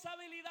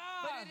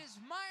responsabilidad But it is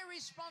my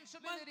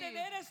responsibility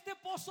mantener este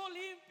pozo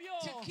limpio.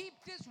 to keep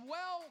this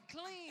well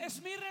clean.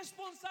 Es mi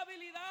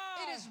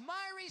responsabilidad It is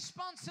my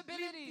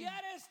responsibility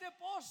limpiar este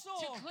pozo,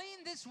 to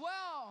clean this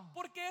well.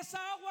 porque esa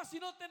agua, si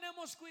no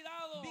tenemos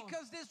cuidado,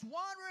 Because this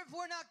water, if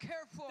we're not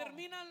careful,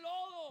 termina en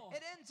lodo.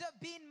 it ends up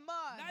being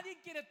mud. Nadie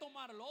quiere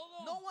tomar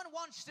lodo. No one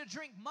wants to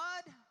drink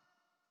mud.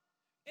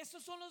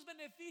 Esos son los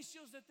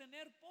beneficios de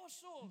tener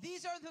pozos.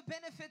 These are the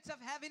benefits of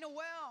having a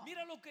well.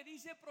 Mira lo que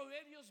dice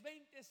Proverbios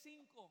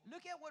 25.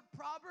 Look at what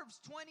Proverbs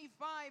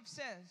 25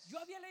 says. Yo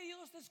había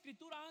leído esta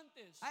escritura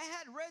antes, I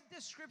had read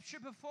this scripture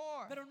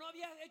before, pero no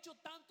había hecho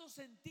tanto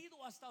sentido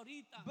hasta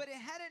ahorita. but it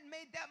hadn't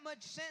made that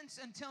much sense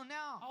until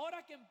now.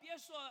 Ahora que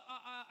empiezo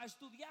a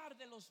estudiar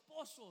de los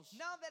pozos,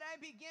 Now that I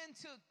began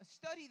to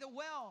study the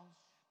wells,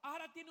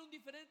 ahora tiene un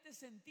diferente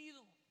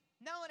sentido.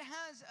 now it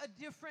has a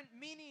different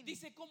meaning.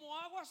 Dice, como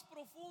aguas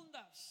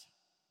profundas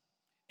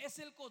es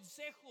el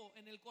consejo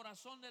en el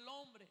corazón del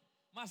hombre,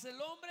 mas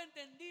el hombre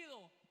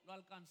entendido lo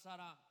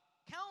alcanzará.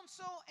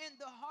 Counsel in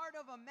the heart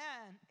of a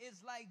man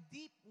is like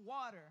deep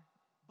water,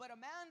 but a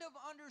man of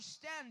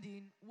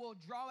understanding will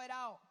draw it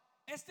out.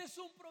 Este es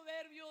un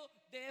proverbio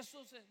de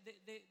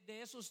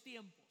esos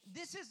tiempos.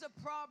 This is a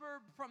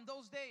proverb from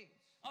those days.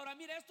 Ahora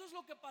mira, esto es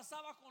lo que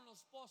pasaba con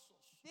los pozos.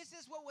 This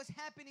is what was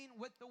happening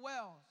with the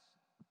wells.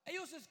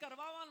 Ellos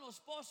escarbaban los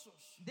pozos,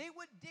 They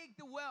would dig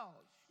the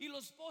wells, y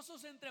los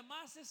pozos entre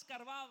más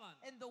escarbaban,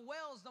 and the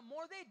wells, the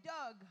more they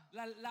dug,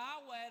 la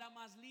agua era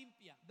más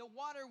limpia. the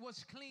water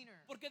was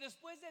cleaner. Porque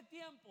después de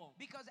tiempo,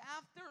 Because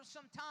after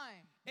some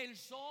time, el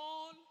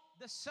sol,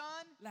 the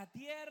sun, la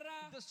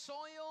tierra, the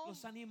soil,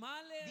 los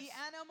animales, the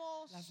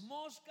animals, las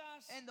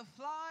moscas, and the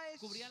flies,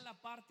 cubrían la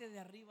parte de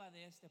arriba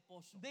de este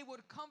pozo. they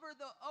would cover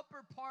the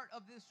upper part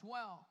of this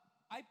well.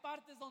 Hay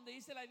partes donde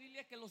dice la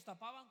Biblia que los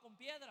tapaban con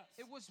piedras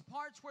It was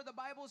parts where the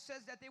Bible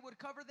says that they would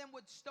cover them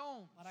with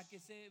stones para que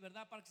se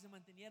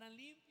mantenieran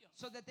limpios,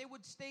 so that they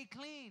would stay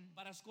clean,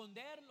 para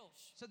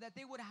esconderlos. so that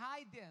they would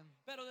hide them.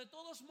 Pero de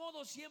todos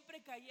modos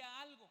siempre caía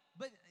algo.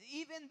 But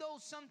even though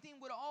something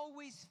would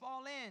always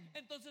fall in,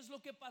 Entonces lo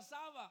que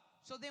pasaba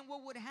so then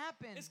what would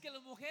happen es que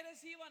las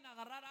mujeres iban a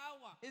agarrar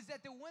agua is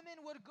that the women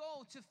would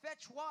go to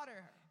fetch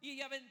water,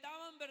 y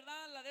aventaban,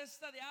 ¿verdad?, la de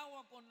esta de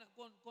agua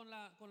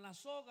con la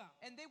soga.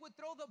 and they would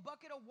throw the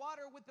bucket of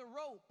water with the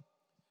rope.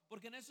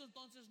 Porque en ese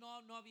entonces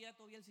no había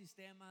todavía el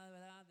sistema,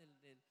 ¿verdad?,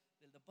 del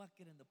the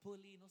bucket and the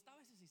pulley. No estaba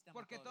ese sistema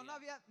Porque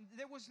todavía.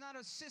 there was not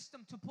a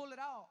system to pull it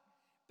out.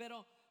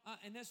 Pero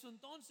en eso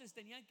entonces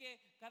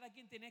cada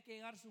quien tenía que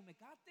llegar su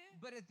mecate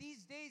But at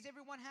these days,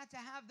 everyone had to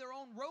have their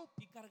own rope,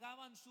 y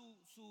cargaban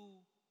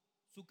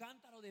su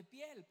cántaro de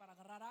piel para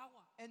agarrar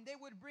agua. and they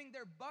would bring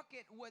their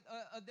bucket with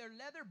their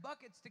leather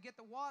buckets to get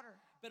the water.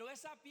 Pero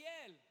esa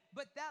piel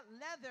But that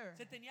leather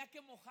se tenía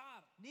que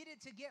mojar. needed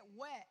to get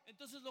wet.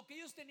 Entonces lo que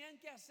ellos tenían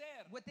que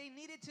hacer, What they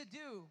needed to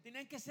do,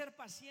 tenían que ser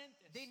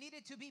pacientes they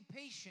needed to be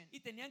patient. y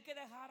tenían que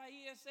dejar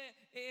ahí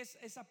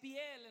esa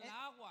piel en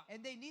la agua.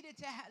 And they needed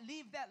to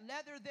leave that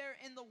leather there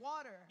in the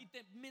water. Y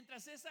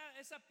mientras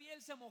esa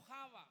piel se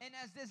mojaba, And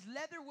as this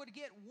leather would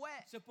get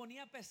wet, se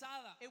ponía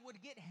pesada. it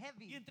would get Y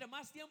heavy. entre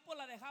más tiempo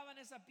la dejaban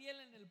esa piel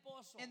en el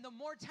pozo, And the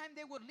more time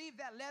they would leave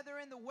that leather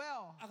in the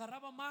well,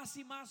 agarraba más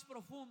y más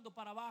profundo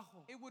para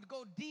abajo. it would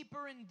go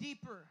deeper and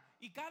deeper.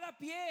 Y cada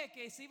pie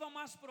que se iba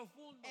más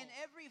profundo, And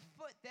every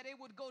foot that it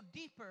would go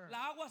deeper,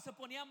 la agua se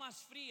ponía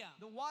más fría,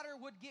 the water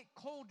would get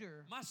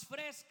colder. más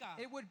fresca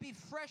It would be y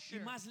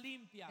fresher. más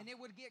limpia. And it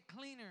would get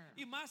cleaner.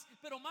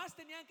 Pero más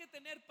tenían que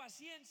tener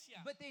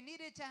paciencia. But they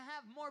needed to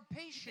have more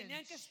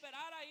Tenían que patience.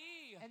 esperar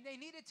ahí And they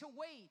needed to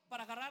wait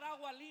para agarrar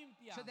agua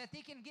limpia. so that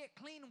they can get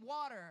clean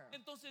water.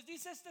 Entonces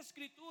dice esta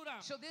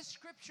escritura, So this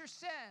scripture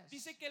says,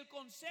 dice que el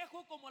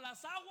consejo como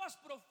las aguas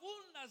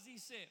profundas,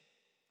 dice,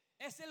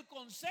 es el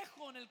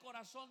consejo en el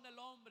corazón del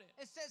hombre.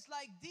 it says,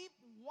 like deep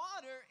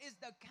water is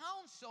the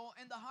counsel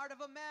in the heart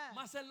of a man.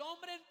 Mas el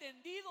hombre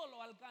entendido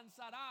lo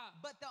alcanzará.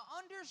 But the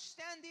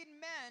understanding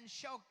man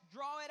shall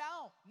draw it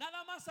out.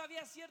 Nada más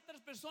había ciertas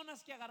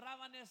personas que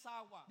agarraban esa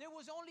agua. There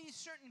was only a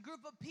certain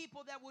group of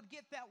people that would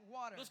get that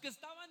water. Los que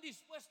estaban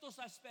dispuestos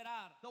a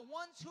esperar. The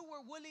ones who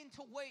were willing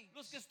to wait.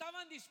 Los que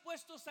estaban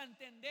dispuestos a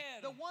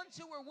entender. The ones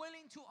who were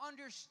willing to Los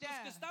que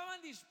understand.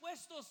 estaban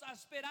dispuestos a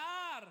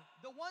esperar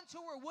The ones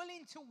who were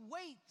willing to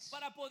wait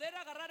para poder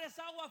agarrar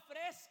esa agua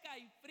fresca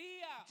y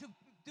fría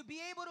to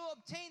be able to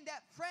obtain that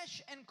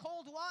fresh and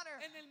cold water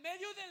en el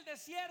medio del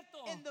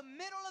desierto, in the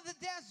middle of the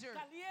desert,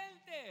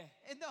 caliente,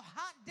 in the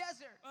hot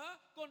desert,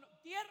 con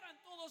tierra en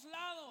todos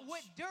lados.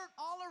 with dirt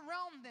all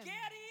around them. ¿Qué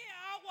haría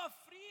agua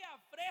fría,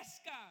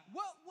 fresca?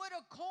 What would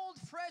a cold,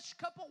 fresh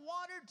cup of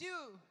water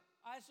do?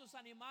 a esos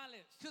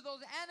animales, to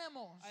those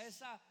animals,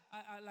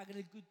 a la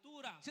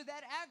agricultura, to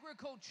that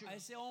agriculture, a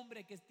ese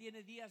hombre que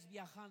tiene días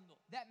viajando.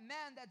 that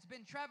man that's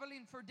been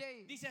traveling for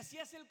days. Dice, así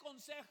es el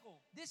consejo.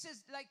 This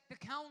is like the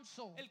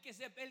counsel. El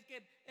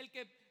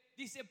que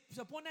dice,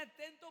 se pone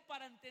atento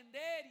para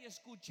entender y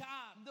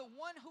escuchar. The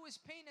one who is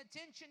paying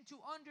attention to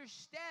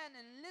understand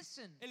and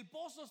listen. El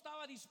pozo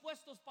estaba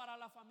dispuesto para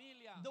la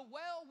familia, The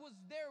well was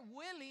there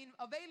willing,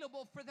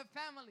 available for the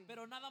family.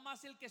 pero nada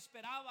más el que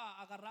esperaba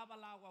agarraba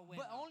el agua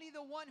buena. But only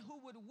the one who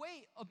would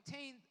wait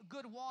obtained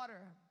good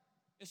water.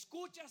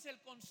 ¿Escuchas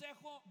el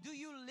consejo? Do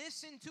you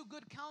listen to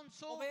good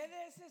counsel?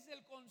 ¿Obedeces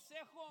el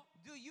consejo?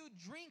 Do you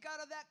drink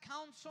out of that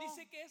counsel?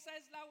 Dice que esa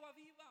es la agua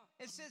viva.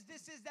 It says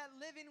this is that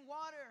living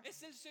water.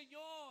 Es el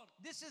Señor.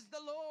 This is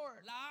the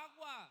Lord. La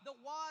agua The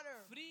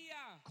water,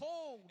 fría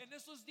cold, en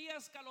esos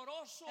días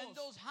calorosos, in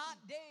those hot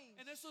days,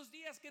 en esos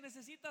días que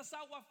necesitas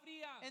agua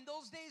fría, in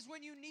those days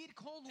when you need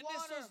cold en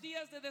water, esos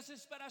días de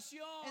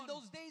desesperación, in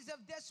those days of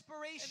en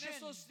desperation,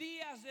 esos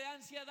días de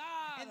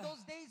ansiedad. in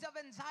those days of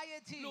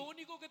anxiety. Lo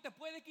único que te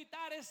puede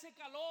quitar ese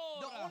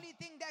calor The only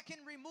thing that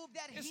can remove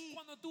that es heat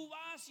cuando tú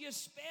vas y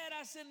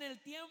esperas en el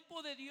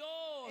tiempo de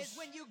Dios is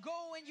when you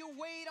go and you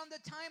wait on the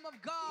time of y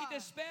God, te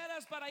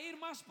esperas para ir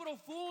más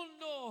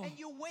profundo and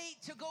you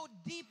wait to go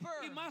deeper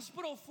y más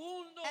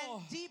profundo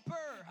and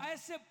deeper a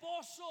ese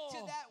pozo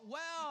to that de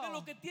well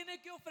lo que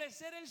tiene que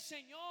ofrecer el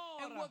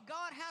Señor. and what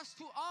God has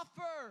to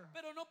offer.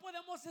 Pero no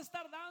podemos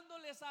estar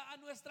dándoles a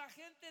nuestra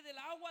gente del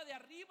agua de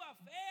arriba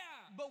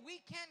fea. But we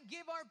can't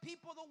give our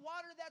people the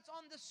water that's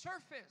on the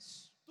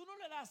surface. Tú no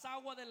le das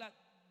agua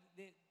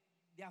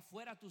de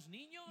afuera a tus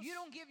niños. You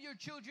don't give your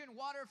children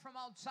water from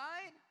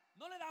outside.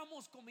 No le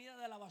damos comida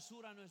de la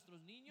basura a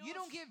nuestros niños. You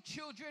don't give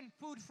children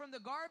food from the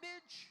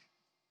garbage.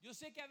 Yo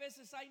sé que a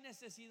veces hay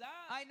necesidad,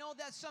 I know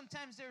that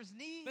sometimes there's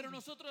need, pero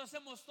nosotros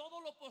hacemos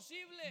todo lo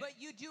posible but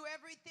you do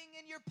everything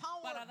in your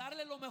power para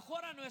darle lo mejor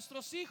a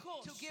nuestros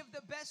hijos. to give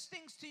the best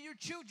things to your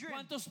children.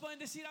 ¿Cuántos pueden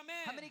decir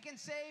How many amén? can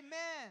say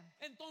amen?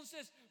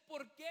 Entonces, ¿por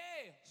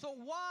qué? So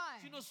why?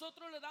 Si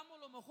nosotros le damos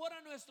lo mejor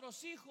a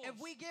nuestros hijos,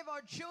 If we give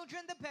our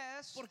children the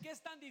best, ¿por qué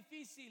es tan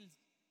difícil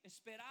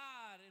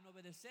esperar en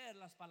obedecer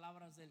las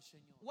palabras del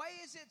Señor? why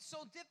is it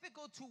so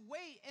difficult to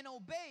wait and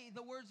obey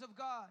the words of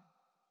God?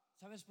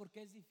 ¿Sabes por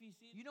qué es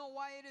difícil? You know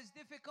why it is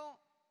difficult?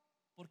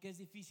 Porque es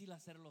difícil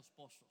hacer los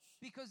pozos.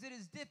 Because it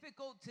is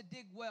difficult to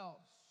dig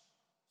wells.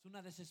 Es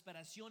una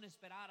desesperación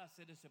esperar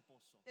hacer ese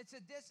pozo. It's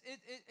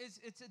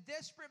a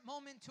desperate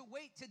moment to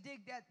wait to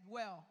dig that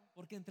well.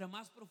 Porque entre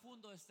más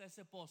profundo está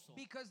ese pozo,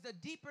 Because the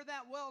deeper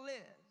that well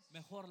is,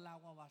 mejor el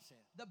agua va a ser.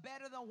 the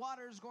better the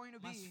water is going to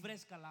Más be.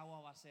 fresca el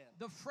agua va a ser.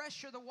 The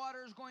fresher the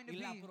water is going to Y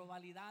la be.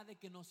 probabilidad de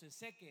que no se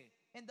seque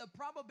And the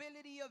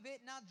probability of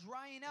it not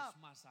drying up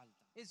es más alta.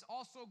 is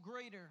also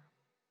greater.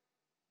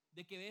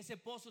 De que ese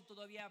pozo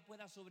todavía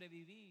pueda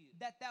sobrevivir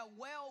That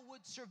well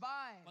would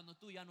survive cuando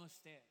tú ya no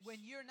estés. when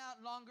you're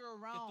not longer Que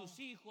around. tus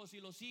hijos y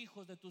los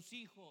hijos de tus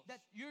hijos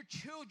That your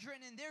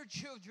children and their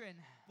children,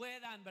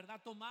 puedan, ¿verdad?,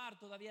 tomar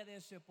todavía de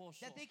ese pozo.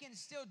 that they can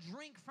still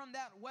drink from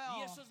that Y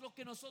well. eso es lo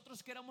que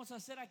nosotros queremos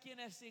hacer aquí en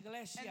esta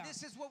iglesia. And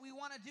this is what we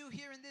want to do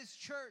here in this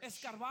church.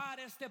 Escarbar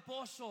este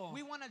pozo.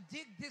 We want to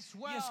dig this Y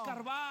well.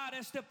 escarbar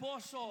este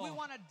pozo We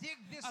want to dig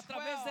this a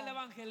través del well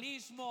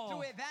evangelismo,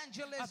 through a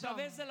evangelism,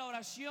 través de la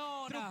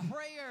oración, through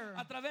prayer,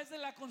 a través de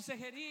la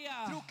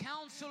consejería, through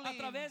counseling, a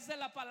través de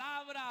la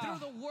palabra, through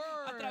the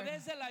word, a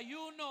través del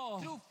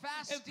ayuno. through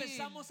fasting.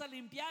 Empezamos a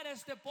limpiar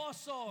este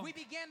pozo We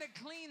began to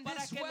clean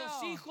para this que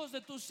los well hijos de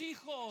tus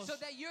hijos so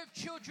that your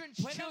children's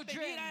puedan venir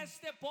children a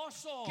este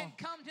pozo can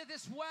come to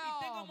this y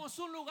well tengamos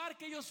un lugar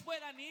que ellos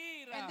puedan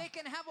ir. and they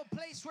can have a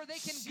place where they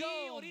can Sí,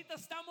 go. ahorita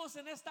estamos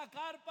en esta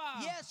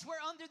carpa. Yes,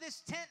 we're under this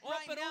tent Oh,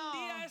 right pero un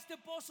día now. este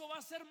pozo va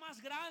a ser más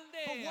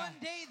grande. But one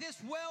day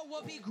this well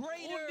will be Un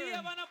greater.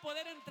 día van a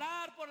poder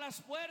entrar por las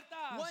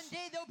puertas. One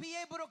day they'll be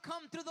able to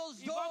come through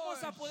those Y doors.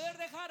 vamos a poder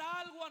dejar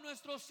algo a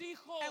nuestros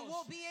hijos. And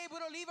we'll be able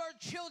to leave our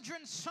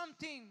children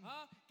something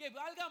Ah, que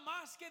valga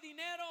más que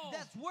dinero.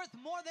 that's worth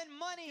more than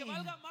money, Que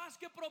valga más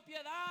que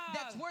propiedad.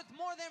 that's worth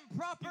more than Y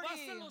va a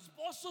property. ser los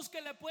pozos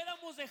que le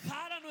podamos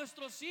dejar a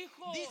nuestros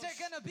hijos. These are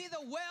going to be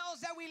the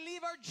wells that we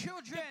leave our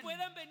children, Que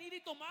puedan venir y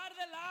tomar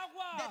del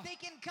agua. that they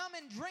can come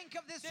and drink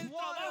of this Del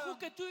water trabajo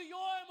que tú y yo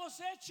hemos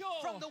hecho.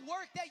 from the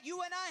work that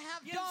you and I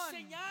have Y done,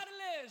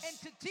 enseñarles. and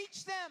to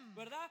teach them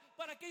 ¿Verdad?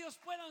 Para que ellos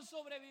puedan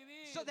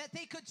sobrevivir. so that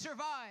they could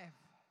survive.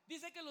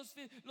 Dice que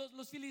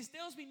los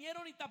filisteos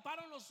vinieron y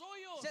taparon los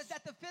hoyos. It says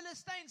that the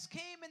Philistines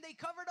came and they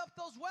covered up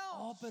those Oh,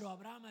 wells. pero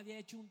Abraham había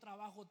hecho un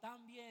trabajo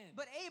tan bien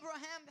But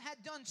Abraham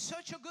had done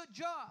such a good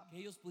job que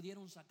ellos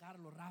pudieron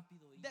sacarlo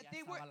rápido y that ya they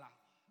estaba were el agua.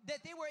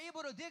 that they were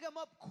able to dig them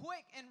up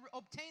quick and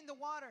obtain the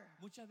water.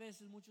 Muchas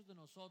veces muchos de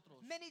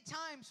nosotros Many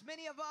times,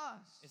 many of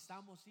us,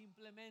 estamos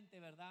simplemente,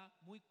 ¿verdad?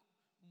 Muy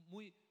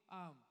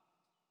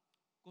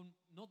con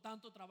no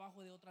tanto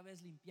trabajo de otra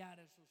vez limpiar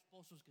esos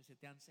pozos que se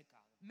te han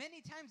secado.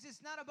 many times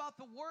it's not about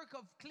the work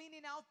of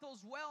cleaning out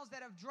those wells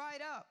that have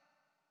dried up.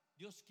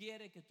 Dios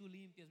quiere que tú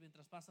limpies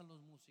mientras pasan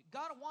los músicos.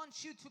 God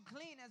wants you to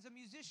clean as the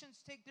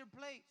musicians take their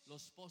place.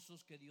 Los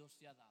pozos que Dios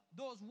te ha dado.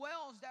 Those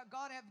wells that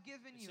God have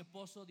given you. Ese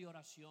pozo de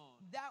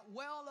oración. That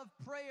well of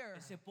prayer.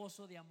 Ese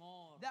pozo de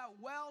amor. That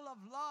well of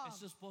love.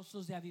 Esos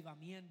pozos de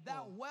avivamiento.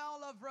 That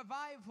well of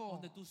revival.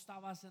 Donde tú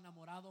estabas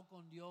enamorado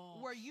con Dios.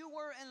 Where you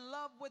were in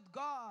love with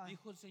God.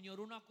 Dijo el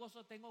Señor, una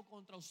cosa tengo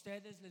contra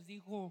ustedes, les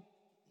dijo.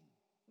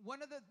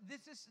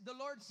 The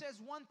Lord says,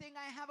 one thing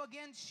I have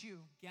against you.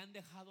 Que han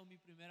dejado mi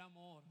primer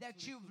amor.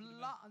 That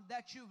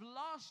you've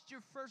lost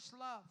your first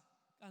love.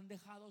 Han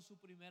dejado su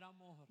primer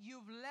amor.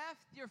 You've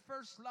left your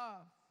first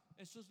love.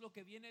 Eso es lo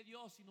que viene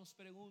Dios y nos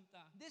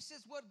pregunta. This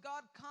is what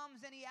God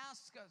comes and He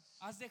asks us.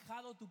 ¿Has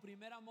dejado tu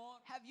primer amor?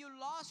 Have you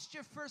lost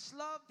your first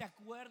love? ¿Te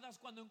acuerdas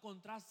cuando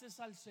encontraste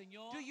al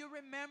Señor? Do you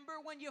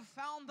remember when you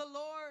found the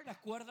Lord? ¿Te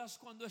acuerdas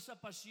cuando esa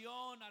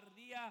pasión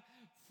ardía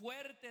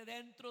fuerte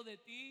dentro de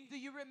ti? Do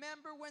you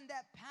remember when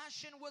that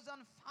passion was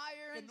on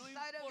fire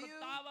inside of you? Que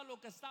no importaba lo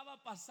que estaba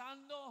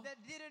pasando. That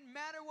didn't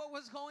matter what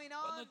was going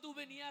on. Cuando tú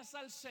venías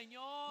al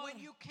Señor, when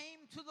you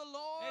came to the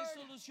Lord, Él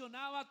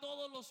solucionaba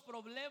todos los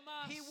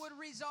problemas. He would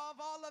resolve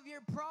all of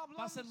your problems.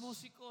 Pasen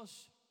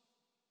músicos.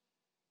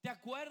 ¿Te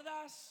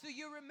acuerdas? Do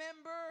you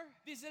remember?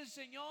 Dice el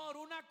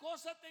Señor, una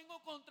cosa tengo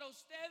contra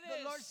ustedes.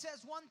 The Lord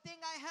says, one thing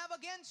I have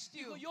against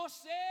you. Dijo, yo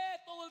sé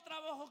todo el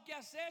trabajo que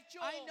has hecho.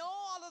 I know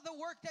all of the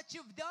work that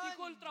you've done.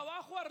 Dijo, el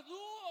trabajo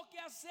arduo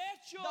que has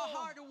hecho. The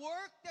hard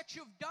work that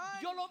you've done.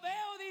 Yo lo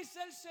veo, dice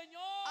el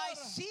Señor. I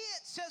see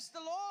it, says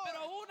the Lord.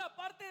 Pero aún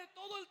aparte de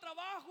todo el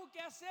trabajo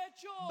que has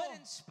hecho. But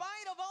in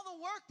spite of all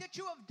the work that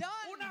you have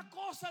done. Una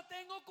cosa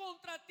tengo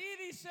contra ti,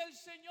 dice el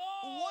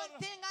Señor. One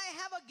thing I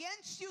have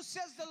against you,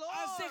 says the Lord.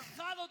 Has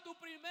dejado tu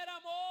primer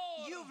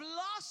amor. You've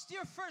lost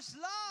your first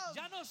love.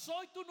 Ya no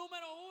soy tu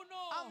número uno.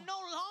 I'm no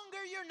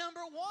longer your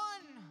number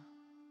one.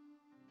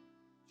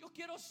 Yo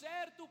quiero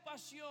ser tu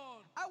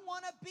pasión. I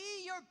want to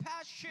be your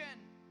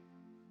passion.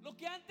 Lo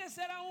que antes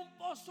era un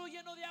pozo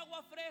lleno de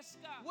agua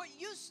fresca. What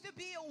used to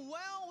be a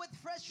well with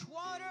fresh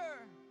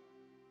water.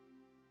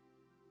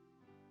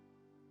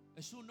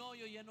 Es un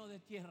hoyo lleno de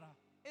tierra.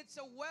 It's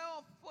a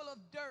well full of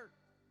dirt.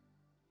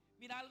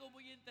 Mira algo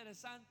muy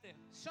interesante.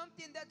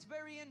 Something that's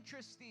very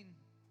interesting.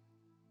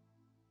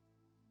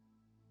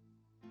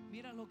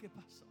 Mira lo que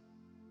pasó.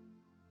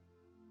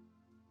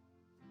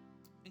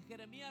 En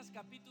Jeremías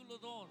capítulo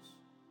 2,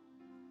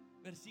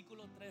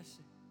 versículo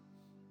 13.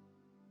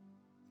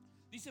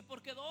 Dice,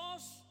 porque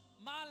dos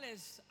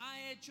males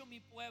ha hecho mi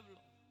pueblo.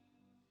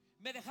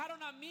 Me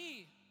dejaron a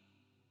mí,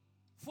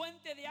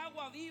 fuente de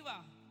agua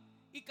viva,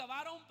 y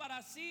cavaron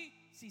para sí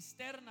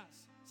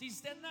cisternas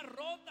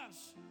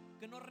rotas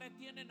que no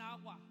retienen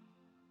agua.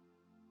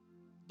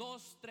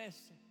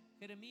 2:13.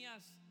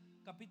 Jeremías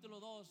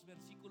capítulo 2,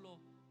 versículo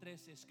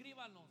 13.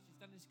 Escríbanlo si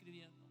están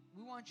escribiendo.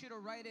 We want you to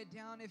write it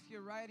down if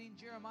you're writing.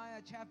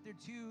 Jeremiah chapter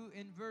 2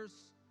 in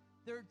verse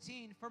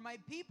 13. For my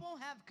people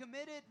have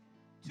committed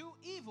two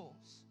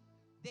evils.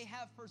 They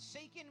have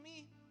forsaken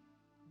me,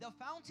 the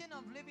fountain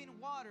of living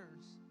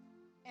waters,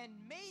 and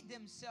made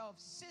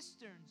themselves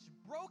cisterns,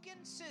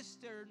 broken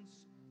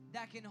cisterns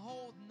that can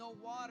hold no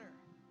water.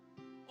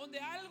 Donde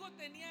algo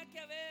tenía que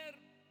haber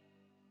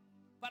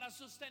para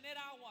sostener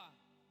agua.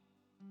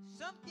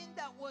 Something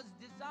that was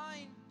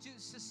designed to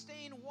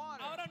sustain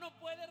water. Ahora no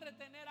puede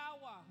retener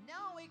agua.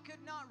 Now it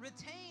could not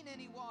retain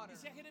any water.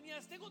 Dice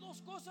Jeremías, tengo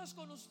dos cosas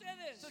con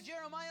ustedes. So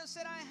Jeremiah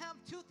said, I have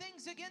two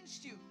things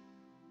against you.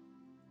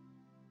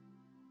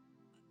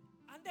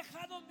 Han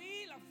dejado a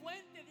mí la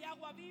fuente de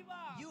agua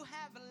viva. You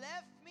have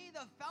left me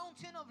the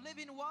fountain of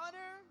living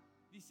water.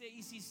 Dice,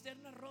 y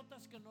cisternas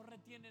rotas que no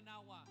retienen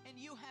agua. And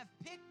you have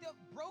picked up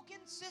broken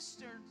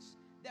cisterns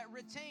that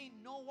retain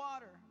no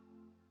water.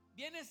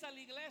 Vienes a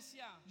la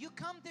iglesia. You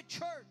come to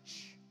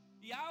church.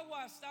 Y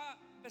agua está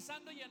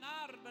empezando a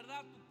llenar,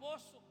 ¿verdad? Tu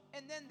pozo.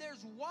 And then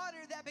there's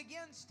water that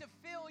begins to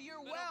fill your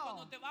Pero well.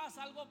 cuando te vas,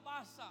 algo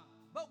pasa.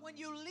 But when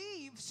you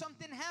leave,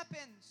 something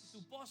happens.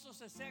 Tu pozo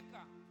se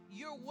seca.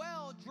 Your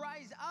well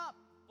dries up.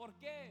 ¿Por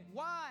qué?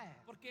 Why?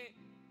 Porque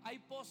hay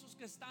pozos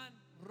que están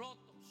rotos.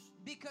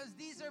 Because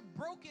these are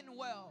broken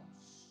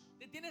wells.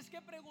 Te tienes que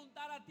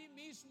preguntar a ti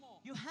mismo.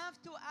 You have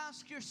to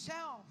ask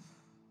yourself,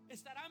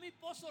 ¿Estará mi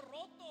pozo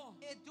roto?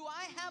 do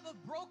I have a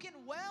broken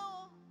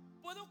well?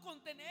 ¿Puedo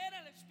contener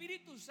al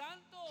Espíritu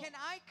Santo? Can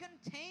I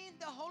contain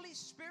the Holy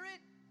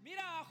Spirit?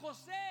 Mira a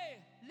José.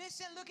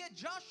 Listen, look at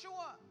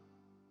Joshua.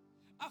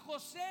 A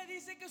José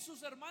dice que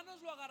sus hermanos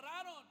lo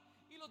agarraron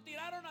y lo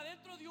tiraron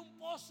adentro de un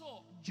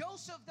pozo.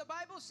 Joseph, the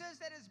Bible says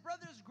that his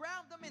brothers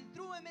grabbed him and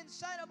threw him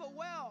inside of a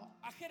well.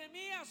 A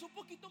Jeremías, un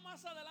poquito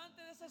más adelante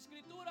de esa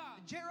escritura,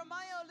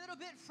 Jeremiah, a little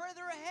bit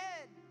further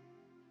ahead,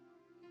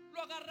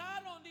 lo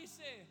agarraron,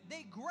 dice,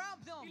 they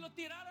grabbed y him lo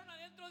tiraron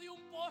adentro de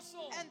un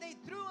pozo. and they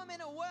threw him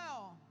in a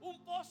well. Un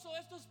pozo,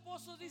 estos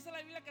pozos dice la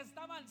Biblia que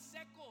estaban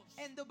secos.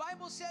 And the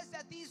Bible says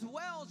that these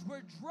wells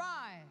were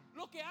dry.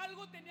 Lo que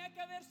algo tenía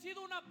que haber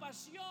sido una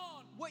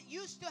pasión. What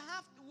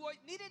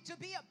needed to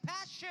be a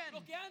passion.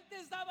 Lo que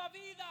antes daba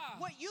vida.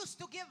 What used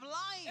to give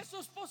life.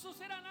 Esos pozos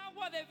eran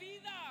agua de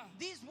vida.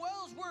 These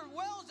wells were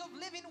wells of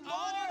living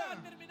Ahora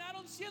water.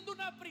 terminaron siendo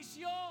una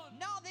prisión.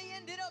 Now they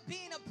ended up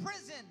being a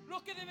prison. Lo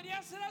que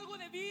debería ser algo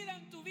de vida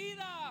en tu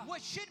vida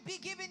What should be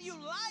giving you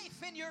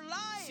life in your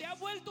life se ha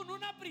vuelto en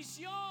una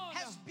prisión.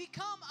 has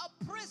become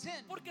a prison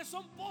Porque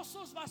son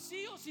pozos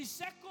vacíos y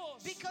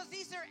secos. because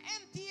these are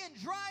empty and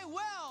dry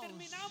wells.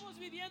 Terminamos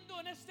viviendo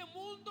en este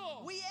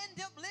mundo, We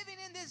end up living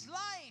in this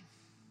life,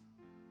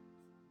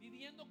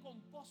 viviendo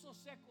con pozos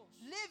secos.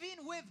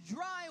 living with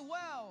dry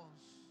wells.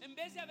 En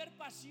vez de haber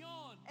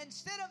pasión,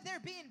 Instead of there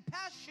being en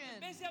passion,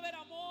 vez de haber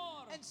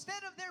amor,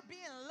 instead of there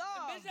being en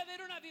love, vez de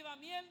haber un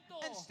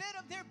avivamiento, instead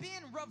of there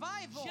being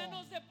revival,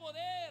 llenos de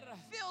poder,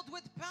 filled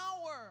with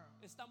power,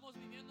 estamos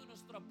viviendo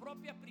nuestra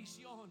propia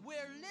prisión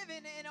we're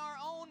living in our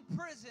own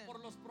prison por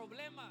los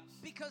problemas,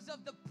 because of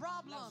the las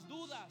problems,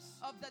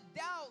 dudas of the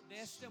doubts de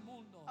este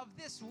mundo. of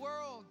this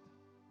world.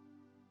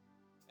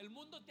 El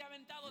mundo te ha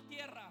aventado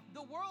tierra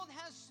The world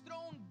has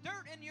thrown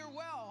dirt in your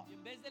well, y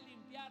en vez de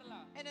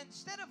limpiarla, and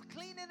instead of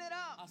cleaning it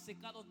up, ha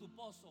secado tu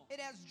pozo. it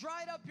has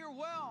dried up your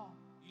well.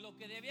 Y lo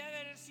que debía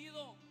haber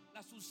sido la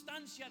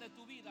sustancia de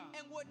tu vida,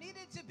 And what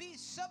needed to be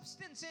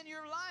substance in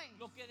your life,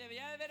 lo que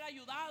debía haber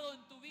ayudado en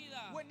tu vida,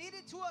 what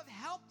needed to have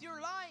helped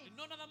your life, y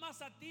no nada más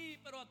a ti,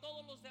 pero a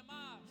todos los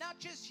demás, not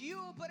just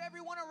you, but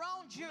everyone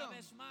around you, una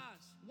vez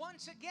más,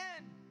 once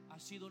again, ha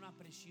sido una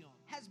prisión.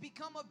 has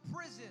become a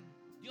prison.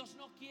 Dios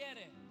no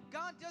quiere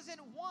God doesn't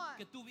want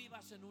que tú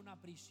vivas en una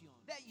prisión.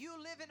 that you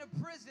live in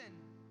a prison.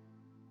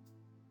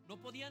 No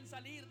podían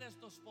salir de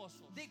estos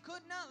pozos. They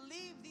could not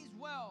leave these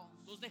wells.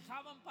 Los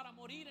dejaban para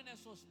morir en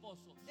esos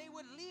pozos. They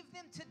would leave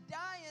them to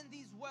die in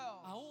these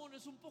wells. Aún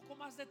es un poco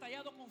más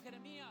detallado con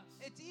Jeremías.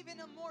 It's even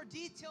a more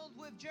detailed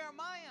with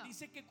Jeremiah.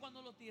 Dice que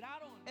cuando lo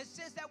tiraron, It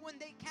says that when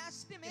they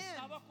cast him in,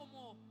 estaba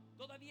como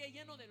todavía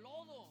lleno de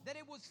lodo. that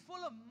it was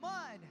full of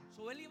mud.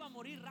 So él iba a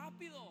morir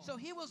rápido. So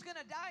he was going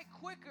to die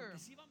quicker, Que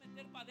se iba a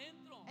meter para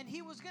adentro. and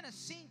he was going to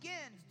sink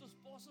in. Estos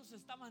pozos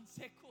estaban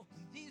secos.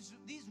 These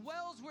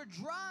wells were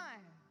dry.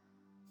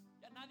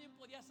 Ya nadie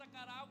podía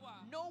sacar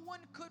agua. No one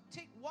could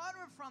take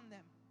water from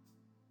them.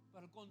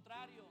 Por el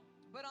contrario,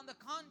 But on the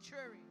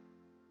contrary,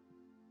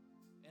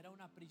 era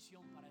una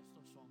prisión para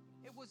estos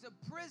hombres. it was a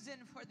prison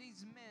for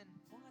these men.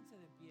 Pónganse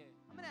de pie.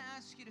 I'm going to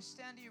ask you to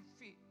stand to your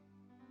feet.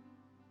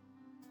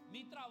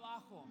 Mi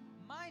trabajo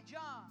My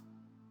job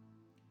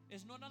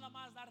es no nada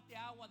más darte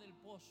agua del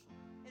pozo,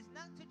 is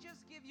not to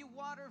just give you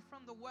water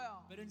from the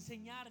well, pero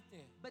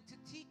enseñarte but to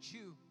teach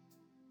you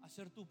a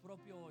hacer tu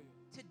propio hoyo.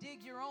 to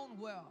dig your own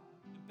well,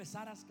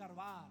 Empezar a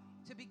escarbar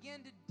to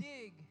begin to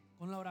dig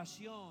con la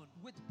oración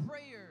with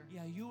prayer y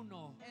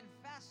ayuno and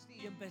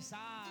fasting, y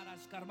empezar a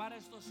escarbar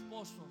estos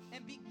pozos.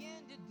 and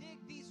begin to dig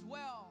these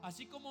wells.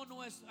 Así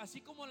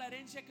como la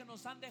herencia que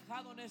nos han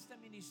dejado en este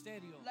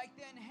ministerio. Like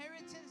the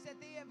inheritance that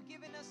they have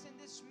given us in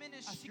this Así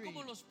ministry.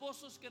 como los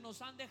pozos que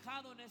nos han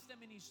dejado en este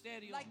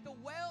ministerio. Like the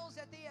wells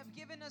that they have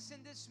given us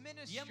in this Y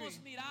ministry. hemos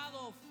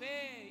mirado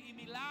fe y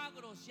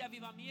milagros y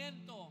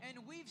avivamiento. And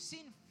we've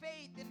seen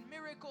faith and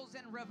miracles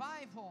and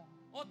revival.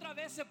 Otra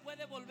vez se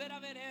puede volver a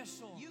ver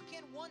eso. You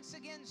can once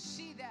again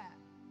see that.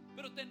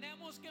 Pero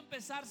tenemos que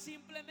empezar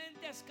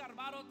simplemente a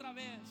escarbar otra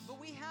vez. But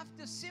we have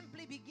to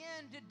simply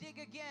begin to dig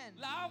again.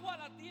 La agua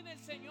la tiene el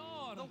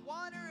Señor. The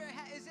water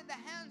is in the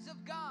hands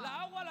of God.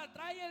 La agua la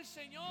trae el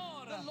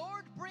Señor. The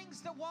Lord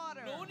brings the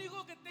water. Lo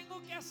único que tengo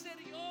que hacer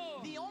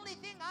yo The only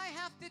thing I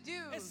have to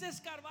do es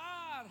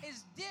escarbar.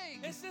 is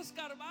dig. Es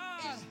escarbar.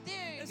 Is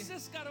dig. Es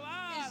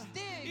escarbar. Is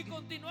dig. Y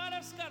continuar a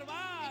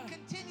escarbar. And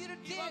continue to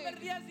Y va a haber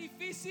dig. días And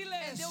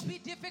difíciles. there'll be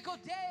difficult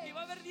Y days.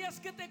 va a haber días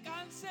que te And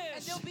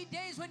canses. there'll be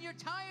days when you're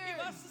Y tired.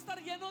 vas a estar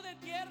lleno de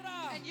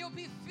tierra. And you'll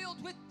be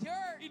filled with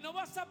dirt. Y no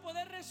vas a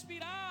poder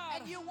respirar.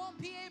 And you won't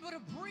be able to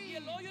Y breathe.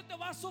 el hoyo te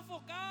va a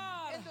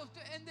sofocar.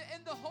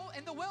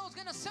 And the well's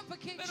gonna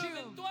suffocate Pero you.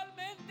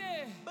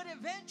 eventualmente, But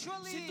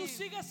eventually, si tú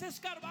sigues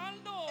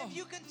escarbando if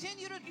you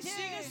continue to y dig,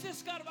 sigues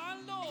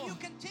escarbando if you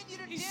continue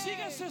to y dig,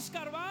 sigues and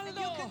escarbando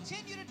you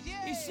continue to dig,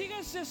 y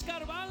sigues and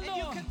escarbando,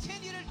 you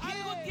continue to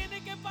algo dig, tiene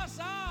que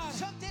pasar.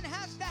 something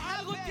has to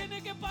Algo happen.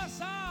 tiene que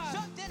pasar.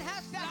 Something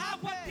has to La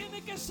agua happen.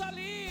 tiene que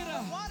salir.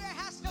 The water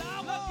has to La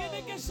agua flow.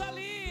 tiene que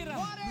salir.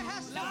 Water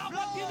has to La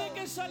agua flow. tiene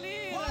que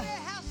salir. Water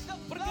has to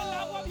Porque el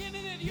agua flow.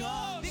 viene de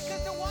Dios.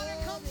 Because the water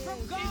comes from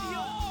Y God.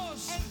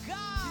 Dios And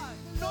God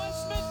no es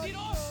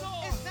mentiroso.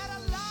 is not a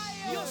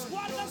liar. Dios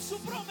guarda su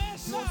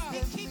promesa. He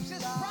keeps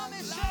his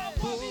promises. La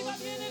agua viva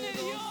viene de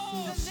The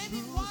Dios.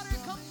 living water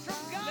comes from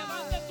God.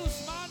 Levanta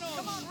tus manos.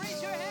 Come on,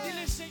 raise your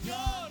Dile, hands.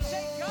 Señor,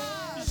 Say,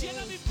 God,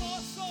 llena mi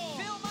pozo.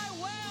 fill my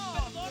well.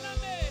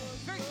 Perdóname.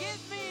 Forgive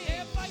He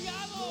me.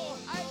 fallado.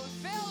 I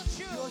failed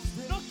you.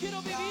 No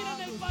quiero vivir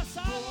en el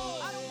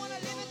pasado. I don't want to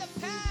live in the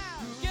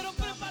past. Quiero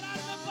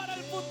prepararme para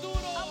el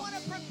futuro. I want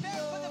to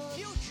prepare for the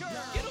future.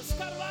 Quiero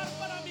escarbar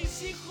para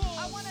mis hijos.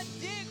 I want to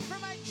dig for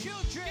my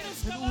children. Quiero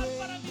dar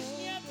para mis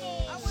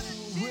nietos, I want to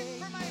dig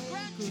for my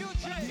para que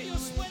grandchildren,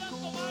 ellos puedan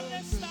tomar de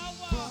esta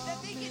agua.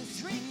 that they can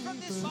drink from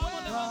this Vamos,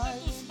 well. levanta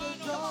tus Come on,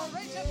 manos.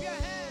 raise up your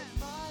hands.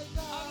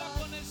 Habla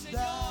con el Señor.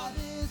 That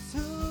is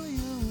who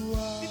you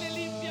are. Dile,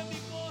 limpia mi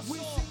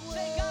pozo.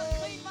 Say, God,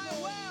 clean my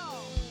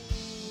well.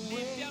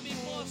 Limpia mi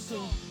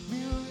pozo.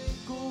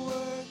 Miracle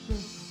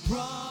worker,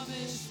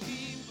 promise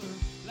keeper,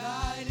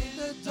 light in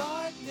the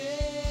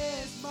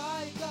darkness,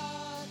 my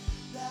God,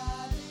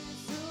 that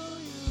is who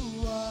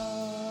you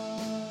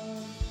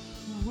are.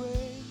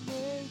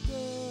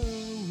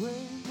 Waymaker,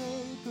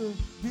 waymaker,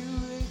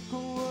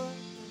 miracle worker,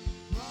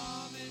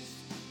 promise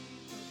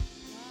keeper,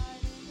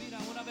 light in Mira,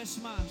 una vez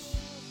más.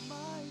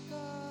 my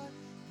God.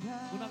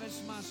 Una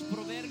vez más,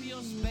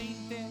 Proverbios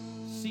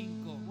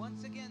 20:5.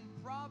 Once again,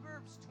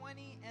 Proverbs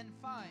 20 and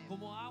 5.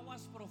 Como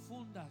aguas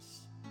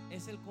profundas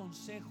es el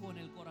consejo en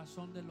el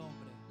corazón del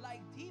hombre,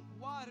 Like deep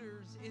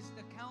waters is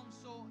the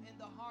counsel in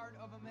the heart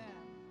of a man,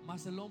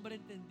 mas el hombre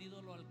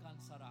entendido lo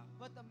alcanzará.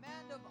 but the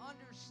man of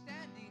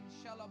understanding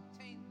shall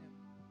obtain them.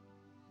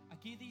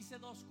 Aquí dice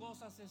dos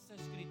cosas esta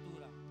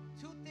escritura,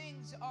 Two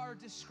things are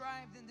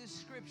described in this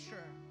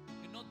scripture.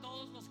 que no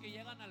todos los que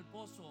llegan al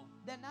pozo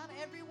That not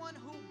everyone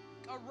who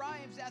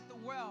arrives at the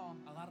well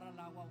agarra el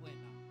agua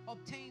buena.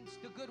 obtains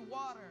the good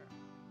water.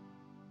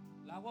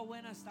 El agua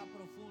buena está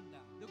profunda.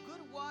 The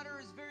good water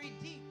is very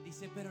deep,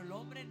 Dice, pero el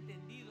hombre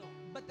entendido.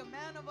 but the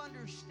man of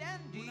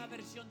understanding, Una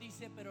versión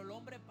dice, pero el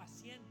hombre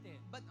paciente.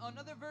 but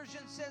another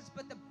version says,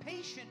 but the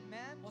patient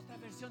man, Otra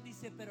versión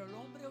dice, pero el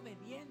hombre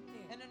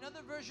obediente. and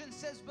another version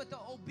says, but the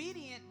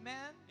obedient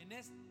man.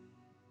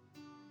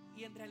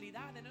 Y en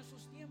realidad en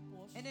esos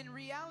tiempos And in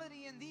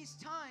reality, in these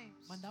times,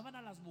 mandaban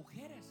a las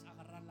mujeres a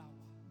agarrar el agua.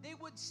 they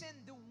would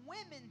send the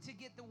women to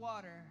get the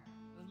water.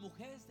 Las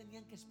mujeres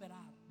tenían que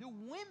esperar The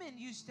women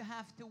used to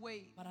have to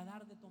wait para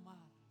dar de tomar.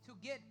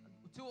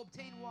 to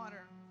obtain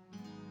water.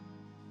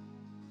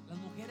 Las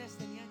mujeres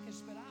tenían que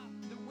esperar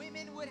The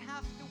women would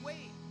have to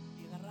wait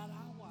y agarrar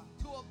agua.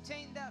 to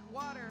obtain that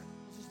water.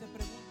 Entonces te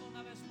pregunto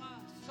una vez más,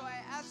 So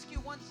I ask you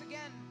once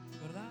again,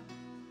 ¿verdad?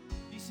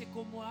 Dice,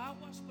 como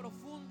aguas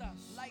profundas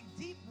like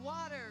deep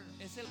water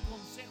es el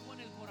consejo en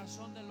el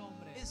corazón del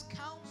hombre. is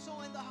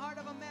counsel in the heart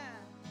of a man.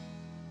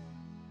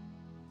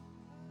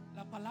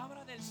 La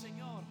palabra del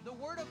Señor, The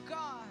word of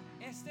God,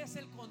 este es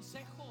el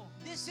consejo.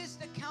 this is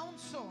the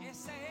counsel.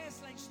 Esa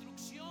es la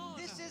instrucción.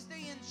 This is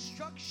the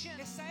instruction.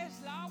 Esa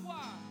es la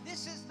agua.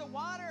 This is the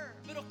water.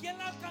 Pero ¿quién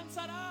la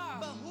alcanzará?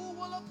 But who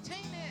will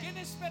obtain ¿Quién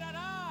it?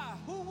 esperará?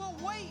 Who will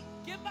wait?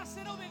 ¿Quién va a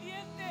ser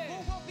obediente?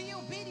 Who will be ¿Quién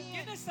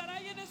obedient? estará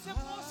ahí en ese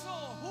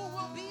pozo? Who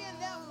will be in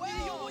that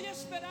Y yo well voy a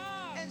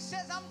esperar. and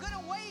says, I'm going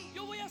to wait.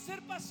 Yo voy a ser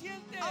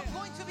paciente. I'm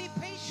going to be Yo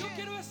patient.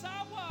 quiero esa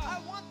I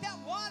agua. want that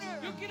water.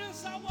 Yo quiero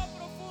esa agua I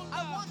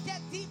profunda. want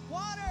that deep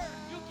water.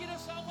 Yo quiero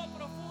esa agua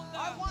profunda.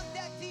 I want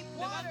that deep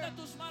water. Levanta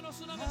tus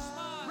manos una vez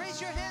más. Raise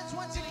your hands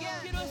once Yo again.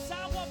 quiero esa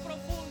agua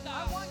profunda.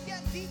 I want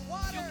that deep Yo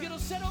water. quiero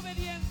ser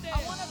obediente. I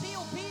want to be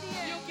Yo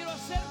obedient. quiero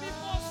hacer mi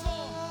pozo